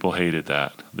many people hated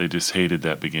that. They just hated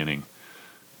that beginning.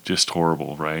 Just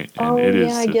horrible, right? And Oh, it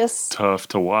yeah, I is guess tough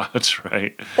to watch,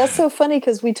 right? that's so funny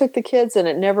because we took the kids and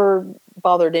it never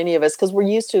bothered any of us because we're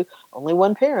used to only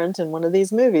one parent in one of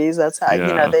these movies. That's how, you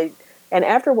know, Yeah. they, and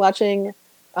after watching,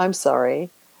 I'm sorry,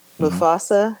 Mhm.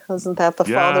 Mufasa, wasn't that the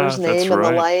Yeah, father's that's name in The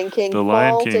right. Lion King, The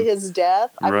Lion fall to King. his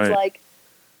death? I was Right. like,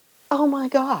 oh my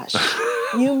gosh,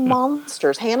 you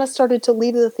monsters. Hannah started to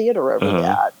leave the theater over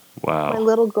that. Wow. My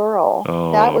little girl.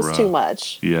 Oh, That was too rough.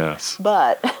 much. Yes.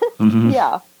 But Mhm.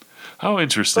 yeah. How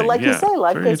interesting. But like you Yeah. say,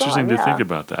 life Very goes interesting on. to Yeah. think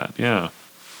about that. Yeah.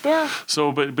 Yeah.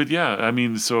 So, but yeah, I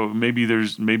mean, so maybe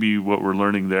what we're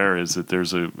learning there is that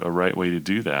there's a right way to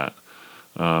do that.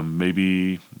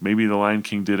 Maybe The Lion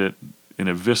King did it in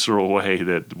a visceral way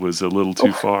that was a little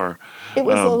too far. It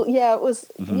was,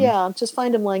 Mhm. yeah, just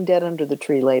find him lying dead under the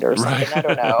tree later or something. Right. I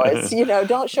don't know. It's, you know,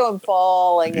 don't show him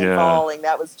falling and Yeah. falling.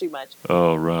 That was too much.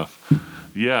 Oh, rough.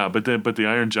 Yeah, but the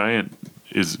Iron Giant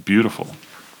is beautiful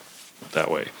that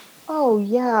way. Oh,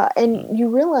 yeah. And you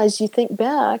realize, you think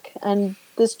back, and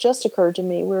this just occurred to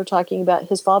me. We were talking about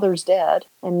his father's dead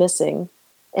and missing,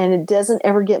 and it doesn't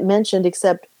ever get mentioned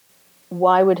except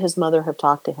why would his mother have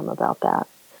talked to him about that?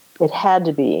 It had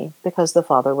to be because the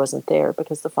father wasn't there,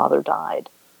 because the father died.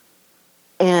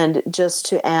 And just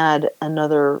to add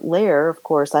another layer, of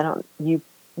course, you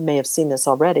may have seen this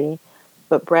already,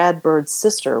 but Brad Bird's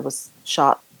sister was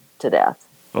shot to death.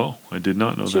 Oh, I did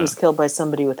not know She that. was killed by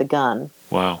somebody with a gun.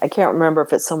 Wow. I can't remember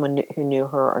if it's someone who knew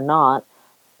her or not,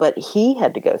 but he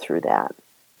had to go through that.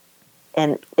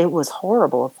 And it was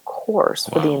horrible, of course,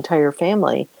 for the Wow. entire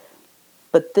family.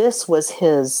 But this was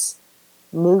his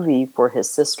movie for his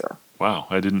sister. Wow,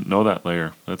 I didn't know that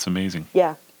layer. That's amazing.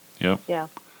 Yeah. Yep. Yeah.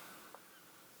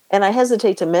 And I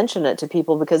hesitate to mention it to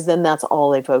people because then that's all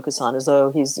they focus on is,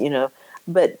 oh, he's, you know,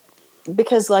 but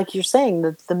because like you're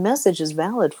saying, the message is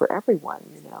valid for everyone,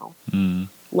 you know. Mm.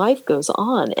 Life goes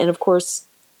on. And of course,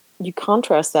 you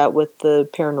contrast that with the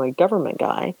paranoid government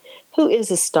guy, who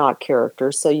is a stock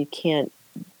character, so you can't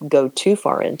go too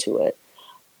far into it.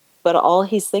 But all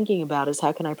he's thinking about is,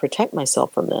 how can I protect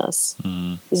myself from this?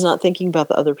 Mm. He's not thinking about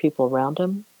the other people around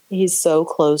him. He's so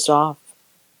closed off.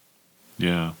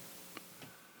 Yeah.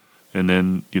 And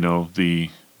then, you know,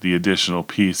 the additional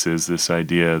piece is this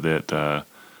idea that,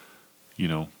 you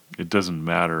know, it doesn't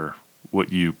matter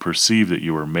what you perceive that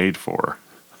you were made for.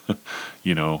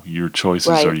 You know, your choices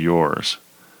Right. are yours.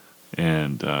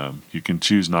 And you can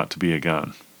choose not to be a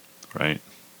gun, right?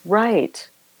 Right.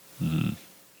 Mm-hmm.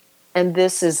 And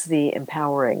this is the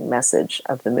empowering message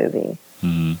of the movie.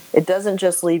 Mm-hmm. It doesn't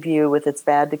just leave you with it's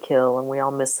bad to kill and we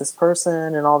all miss this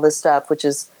person and all this stuff, which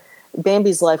is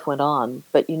Bambi's life went on,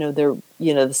 but you know,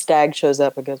 the stag shows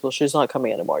up and goes, well, she's not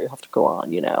coming anymore. You have to go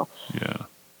on, you know. Yeah.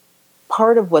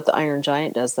 Part of what the Iron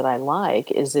Giant does that I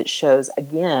like is it shows,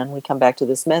 again, we come back to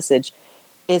this message,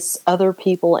 it's other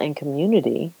people and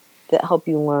community that help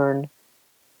you learn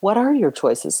what are your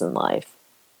choices in life.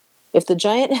 If the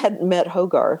giant hadn't met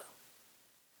Hogarth,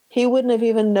 he wouldn't have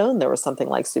even known there was something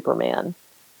like Superman.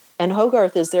 And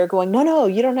Hogarth is there going, no,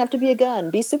 you don't have to be a gun.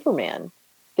 Be Superman.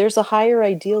 There's a higher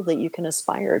ideal that you can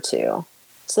aspire to.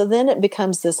 So then it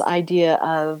becomes this idea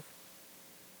of,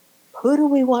 who do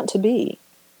we want to be?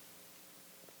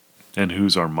 And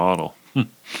who's our model?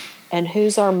 And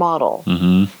who's our model?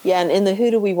 Mm-hmm. Yeah, and in the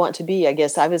who do we want to be, I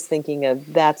guess I was thinking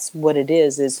of that's what it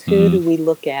is who do we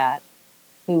look at,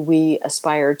 who we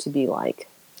aspire to be like.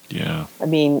 Yeah. I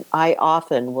mean, I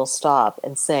often will stop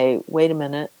and say, wait a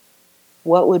minute,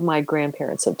 what would my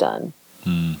grandparents have done?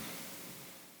 Mm.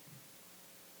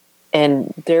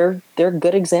 And they're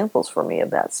good examples for me of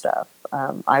that stuff.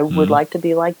 I would like to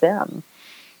be like them.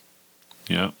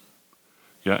 Yeah.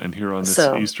 Yeah, and here on this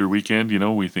So- Easter weekend, you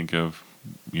know, we think of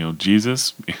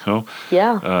Jesus,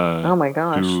 Yeah. Oh my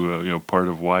gosh. who, part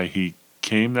of why he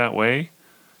came that way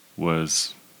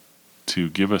was to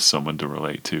give us someone to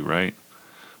relate to, right?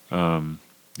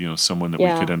 Someone that we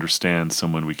Yeah. could understand,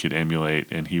 someone we could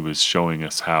emulate, and he was showing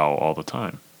us how all the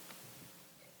time.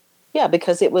 Yeah,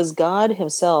 because it was God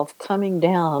himself coming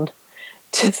down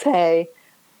to say,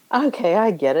 okay,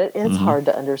 I get it. It's Mm-hmm. hard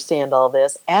to understand all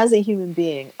this. As a human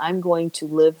being, I'm going to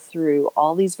live through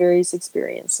all these various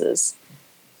experiences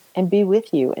and be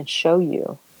with you and show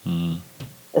you. Mm-hmm.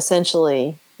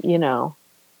 Essentially, you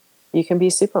can be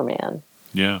Superman.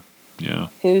 Yeah, yeah.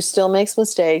 Who still makes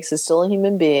mistakes, is still a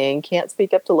human being, can't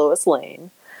speak up to Lois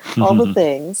Lane, all the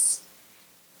things.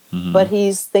 Mm-hmm. But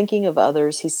he's thinking of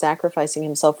others. He's sacrificing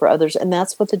himself for others. And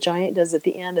that's what the giant does at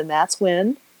the end. And that's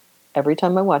when, every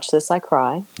time I watch this, I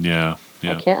cry. Yeah,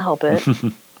 yeah. I can't help it.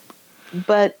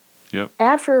 But Yep.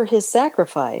 after his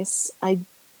sacrifice, I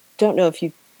don't know if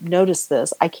you noticed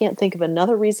this. I can't think of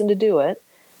another reason to do it.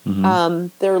 Mm-hmm.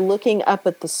 They're looking up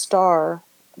at the star,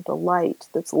 the light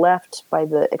that's left by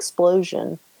the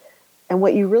explosion. And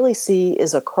what you really see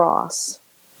is a cross.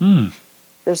 Mm.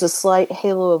 There's a slight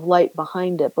halo of light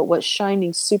behind it, but what's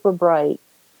shining super bright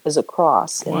is a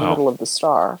cross in the middle of the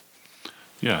star.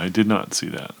 Yeah, I did not see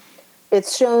that.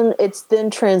 It's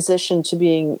then transitioned to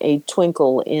being a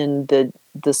twinkle in the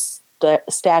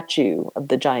statue of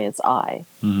the giant's eye.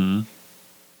 Mm-hmm.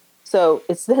 So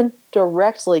it's then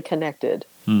directly connected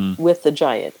with the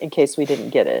giant, in case we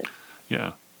didn't get it.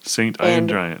 Yeah, Saint Iron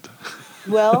Giant.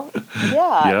 Well,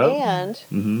 yeah, Yep.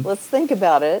 and let's think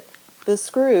about it. The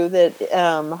screw that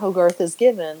Hogarth is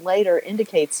given later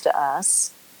indicates to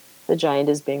us the giant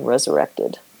is being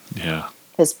resurrected. Yeah.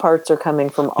 His parts are coming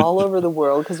from all over the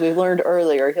world, because we learned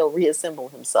earlier he'll reassemble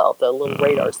himself. The little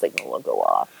radar signal will go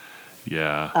off.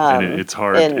 Yeah, and it's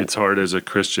hard. It's hard as a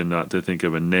Christian not to think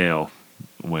of a nail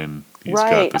when he's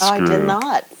got the screw. I did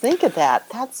not think of that.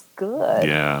 That's good.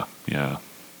 Yeah.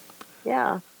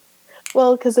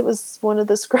 Well, because it was one of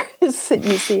the screws that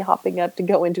you see hopping up to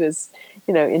go into his,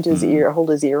 into his ear, hold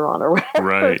his ear on, or whatever,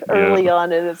 right, early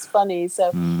on, and it's funny.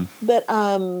 So, but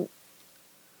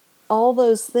all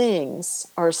those things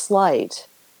are slight,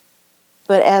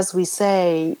 but as we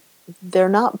say, they're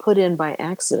not put in by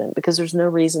accident, because there's no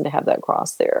reason to have that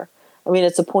cross there. I mean,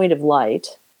 it's a point of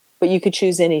light, but you could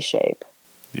choose any shape.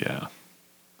 Yeah.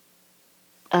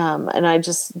 And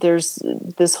there's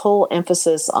this whole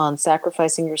emphasis on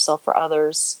sacrificing yourself for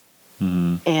others,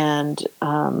 and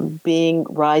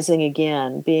rising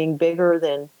again, being bigger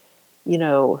than,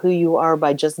 who you are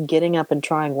by just getting up and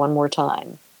trying one more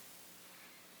time,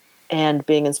 and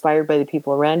being inspired by the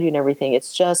people around you and everything.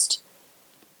 It's just,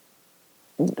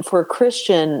 for a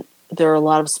Christian, there are a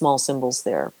lot of small symbols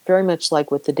there, very much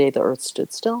like with The Day the Earth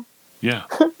Stood Still. Yeah.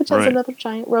 Which has another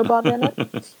giant robot in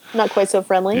it. Not quite so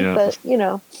friendly, but,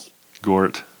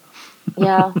 Gort.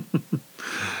 Yeah.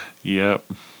 Yep.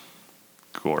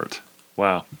 Gort.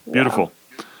 Wow. Beautiful.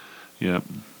 Yep.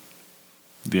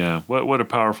 Yeah. What a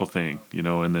powerful thing,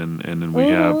 and then we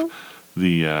have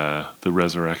the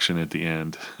resurrection at the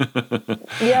end.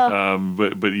 Yeah.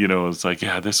 But it's like,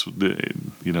 this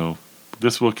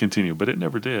will continue, but it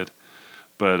never did.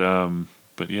 But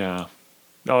yeah.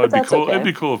 Oh, it'd be cool. Okay. It'd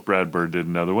be cool if Brad Bird did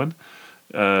another one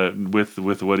with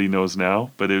what he knows now.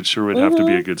 But it sure would have to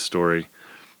be a good story.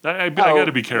 I got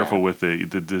to be careful with the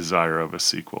desire of a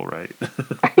sequel, right?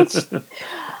 Because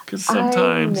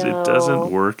sometimes it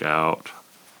doesn't work out.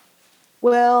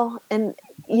 Well, and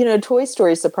Toy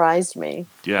Story surprised me.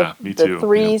 Yeah, me too.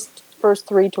 The first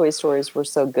three Toy Stories were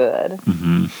so good,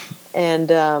 and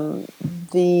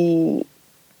the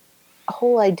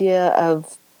whole idea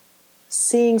of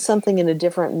seeing something in a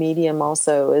different medium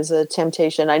also is a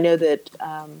temptation. I know that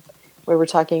we were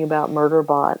talking about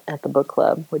Murderbot at the book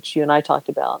club, which you and I talked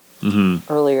about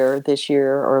earlier this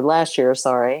year, or last year,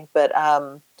 sorry. But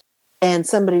and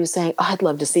somebody was saying, I'd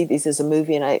love to see these as a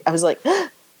movie. And I was like,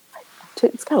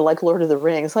 it's kind of like Lord of the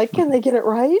Rings. Like, can they get it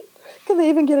right? Can they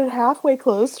even get it halfway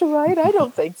close to right? I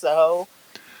don't think so.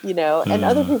 And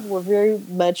other people were very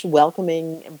much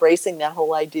welcoming, embracing that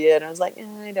whole idea. And I was like,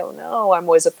 I don't know. I'm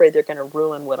always afraid they're going to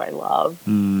ruin what I love.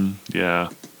 Yeah.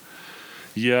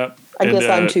 Yeah. I guess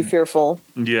I'm too fearful.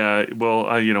 Yeah. Well,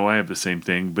 I have the same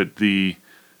thing, but the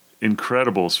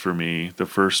Incredibles for me, the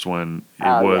first one,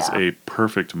 was a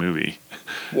perfect movie.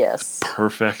 Yes.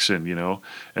 Perfection,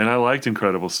 and I liked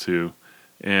Incredibles 2,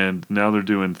 and now they're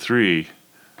doing 3,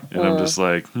 and I'm just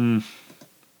like, 2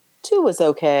 was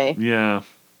okay. Yeah.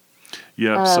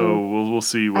 Yeah, so we'll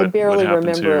see what happens here. I barely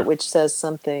remember it, which says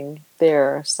something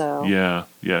there. So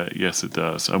yes, it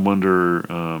does. I wonder.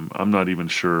 I'm not even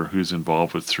sure who's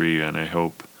involved with 3, and I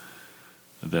hope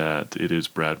that it is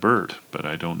Brad Bird, but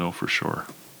I don't know for sure.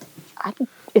 Is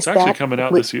It's actually that coming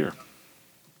out this year.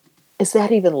 Is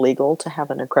that even legal to have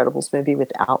an Incredibles movie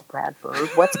without Brad Bird?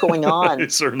 What's going on? I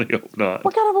certainly hope not.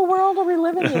 What kind of a world are we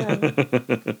living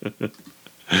in?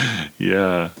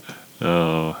 Yeah.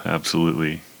 Oh,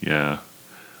 absolutely. Yeah.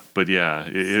 But yeah,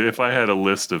 if I had a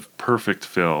list of perfect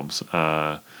films,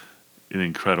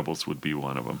 Incredibles would be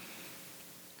one of them.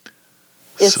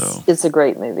 It's a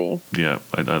great movie. Yeah,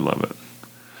 I love it.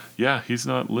 Yeah, he's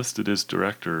not listed as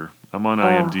director. I'm on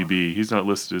IMDb. He's not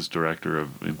listed as director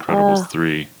of Incredibles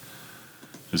 3.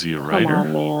 Is he a writer?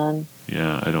 Come on, man.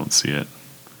 Yeah, I don't see it.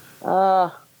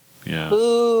 Yeah.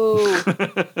 Boo.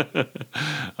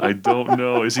 I don't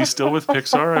know. Is he still with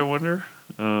Pixar, I wonder?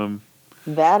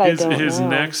 That I don't know. His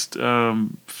next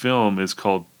film is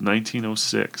called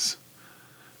 1906.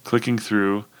 Clicking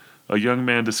through, a young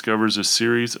man discovers a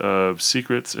series of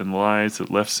secrets and lies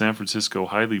that left San Francisco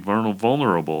highly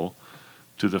vulnerable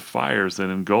to the fires that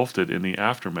engulfed it in the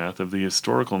aftermath of the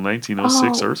historical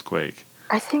 1906 earthquake.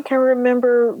 I think I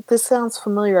remember. This sounds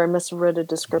familiar. I must have read a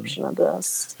description of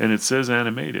this. And it says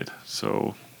animated,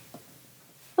 so...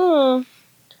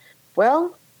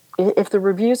 Well, if the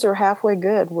reviews are halfway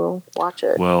good, we'll watch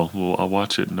it. Well, I'll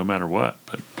watch it no matter what,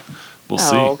 but we'll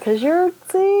see. Oh, because you're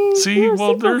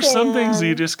there's some things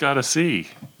you just gotta see,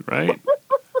 right?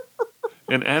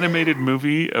 An animated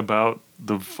movie about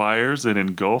the fires that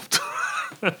engulfed.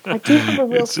 I do have a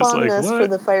real fondness for what?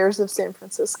 the fires of San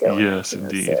Francisco. Yes,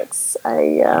 indeed.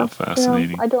 How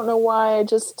fascinating. I don't know why. I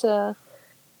just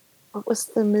what was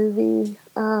the movie?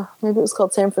 Maybe it was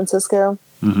called San Francisco.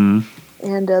 Mm-hmm.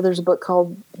 And there's a book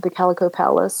called The Calico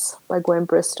Palace by Gwen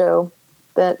Bristow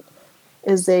that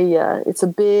is it's a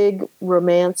big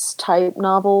romance type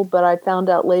novel, but I found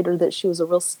out later that she was a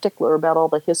real stickler about all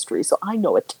the history. So I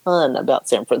know a ton about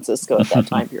San Francisco at that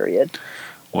time period.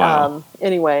 Wow.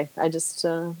 Anyway, I just,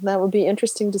 that would be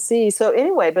interesting to see. So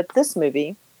anyway, but this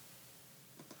movie,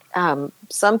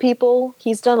 some people,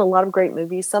 he's done a lot of great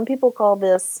movies. Some people call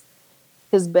this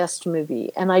his best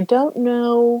movie. And I don't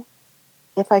know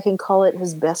if I can call it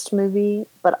his best movie,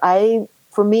 but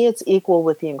for me, it's equal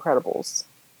with The Incredibles.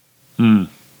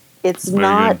 It's Very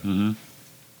not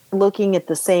looking at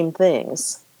the same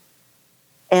things.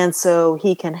 And so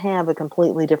he can have a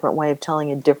completely different way of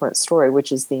telling a different story,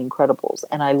 which is The Incredibles.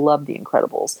 And I love The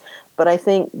Incredibles. But I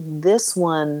think this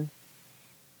one,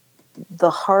 the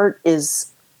heart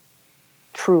is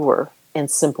truer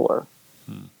and simpler.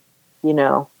 You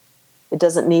know, it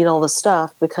doesn't need all the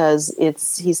stuff because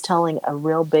he's telling a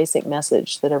real basic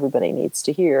message that everybody needs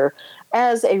to hear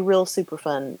as a real super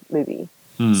fun movie.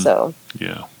 So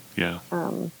yeah.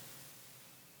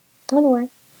 Anyway.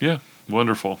 Yeah.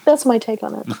 Wonderful. That's my take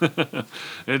on it.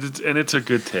 and it's a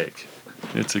good take.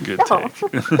 It's a good take.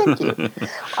 Thank you.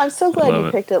 I'm so glad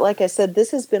you picked it. Like I said, this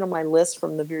has been on my list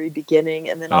from the very beginning,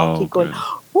 and then I'll keep going,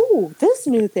 ooh, this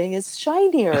new thing is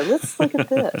shinier. Let's look at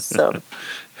this. So,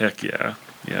 heck yeah.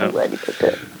 Yeah. I'm glad you picked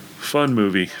it. Fun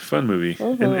movie.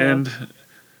 Mm-hmm. And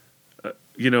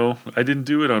you know, I didn't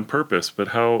do it on purpose, but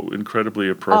how incredibly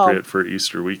appropriate for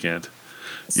Easter weekend.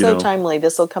 So timely.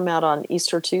 This will come out on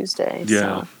Easter Tuesday.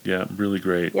 Yeah, yeah, really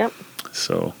great. Yep.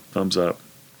 So, thumbs up.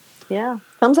 Yeah,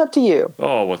 thumbs up to you.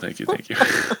 Oh, well, thank you.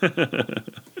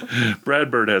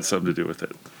 Brad Bird had something to do with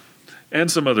it.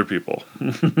 And some other people.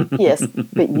 Yes,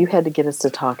 but you had to get us to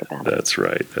talk about it. That's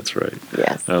right.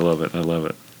 Yes. I love it.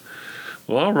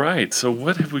 Well, all right. So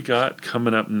what have we got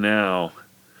coming up now?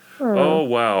 Oh,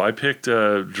 wow. I picked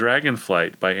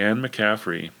Dragonflight by Anne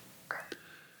McCaffrey.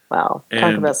 Wow.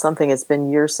 Talk about something it's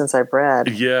been years since I've read.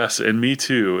 Yes, and me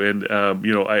too. And,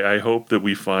 I hope that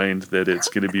we find that it's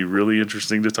going to be really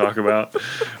interesting to talk about.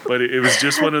 But it was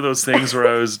just one of those things where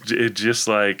I was just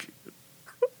like,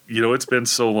 it's been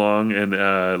so long, and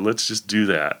let's just do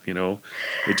that.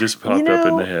 It just popped up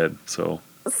in the head. So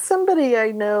somebody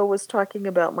I know was talking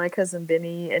about My Cousin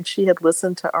Vinny, and she had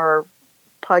listened to our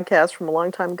podcast from a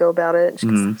long time ago about it. And she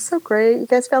goes, "It's so great. You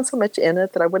guys found so much in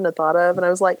it that I wouldn't have thought of." And I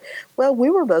was like, well,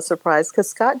 we were both surprised because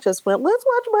Scott just went, "Let's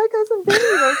watch My Cousin Vinny."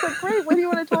 And I was like, "Great. What do you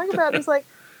want to talk about?" And he's like,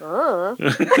 And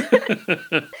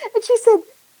she said,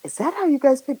 "Is that how you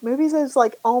guys pick movies?" I was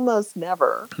like, almost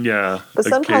never. Yeah. But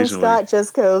sometimes Scott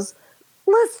just goes,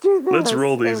 "Let's do this. Let's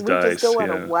roll these dice." We just go on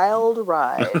a wild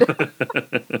ride.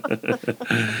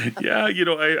 Yeah,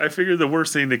 I figured the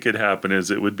worst thing that could happen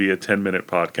is it would be a 10-minute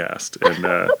podcast,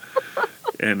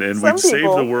 and we'd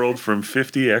save the world from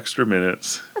 50 extra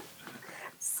minutes.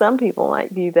 Some people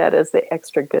might view that as the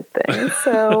extra good thing.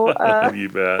 So you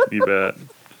bet.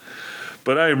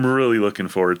 But I am really looking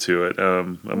forward to it.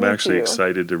 I'm actually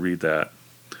excited to read that.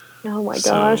 Oh my So,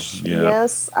 gosh. yeah.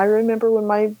 Yes. I remember when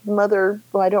my mother,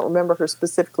 well, I don't remember her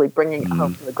specifically bringing it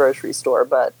home from the grocery store,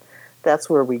 but that's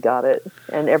where we got it.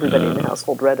 And everybody in the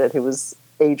household read it who was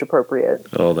age appropriate.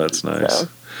 Oh, that's nice. So,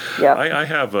 yeah. I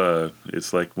have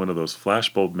it's like one of those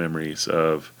flashbulb memories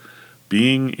of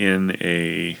being in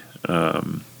a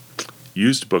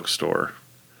used bookstore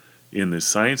in the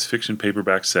science fiction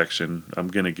paperback section. I'm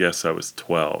going to guess I was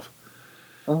 12.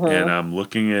 And I'm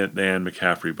looking at the Anne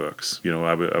McCaffrey books. You know,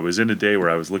 I was in a day where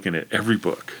I was looking at every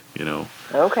book, you know.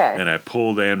 Okay. And I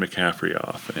pulled Anne McCaffrey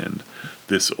off. And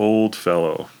this old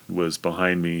fellow was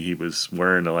behind me. He was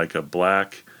wearing like a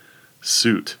black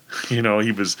suit. You know,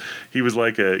 he was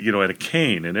like a, you know, had a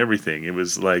cane and everything. It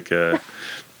was like a,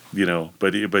 you know,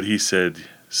 but he said,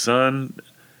 "Son,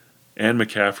 Anne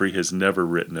McCaffrey has never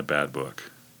written a bad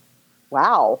book."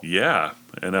 Wow. Yeah.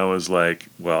 And I was like,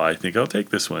 well, I think I'll take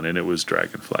this one. And it was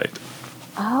Dragonflight.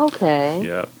 Okay.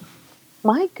 Yeah.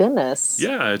 My goodness.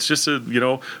 Yeah. It's just you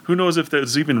know, who knows if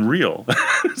that's even real?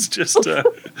 It's just,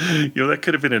 you know, that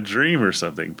could have been a dream or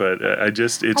something. But it's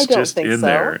just in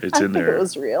there. It's in there. It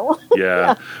was real.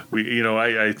 Yeah. You know,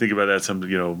 I think about that. Some,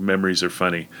 you know, memories are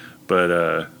funny. But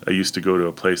I used to go to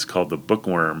a place called the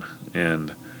Bookworm,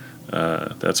 and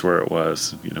that's where it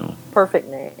was, you know. Perfect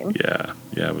name. Yeah,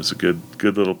 it was a good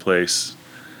little place.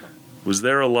 Was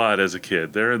there a lot as a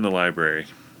kid. There in the library.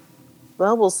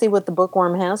 Well, we'll see what the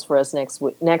Bookworm has for us next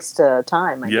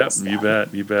time. I guess. You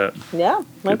bet. Yeah.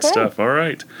 Good stuff. All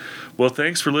right. Well,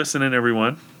 thanks for listening,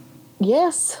 everyone.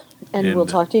 Yes, and we'll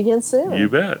talk to you again soon. You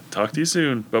bet. Talk to you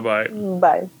soon. Bye-bye.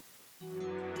 Bye.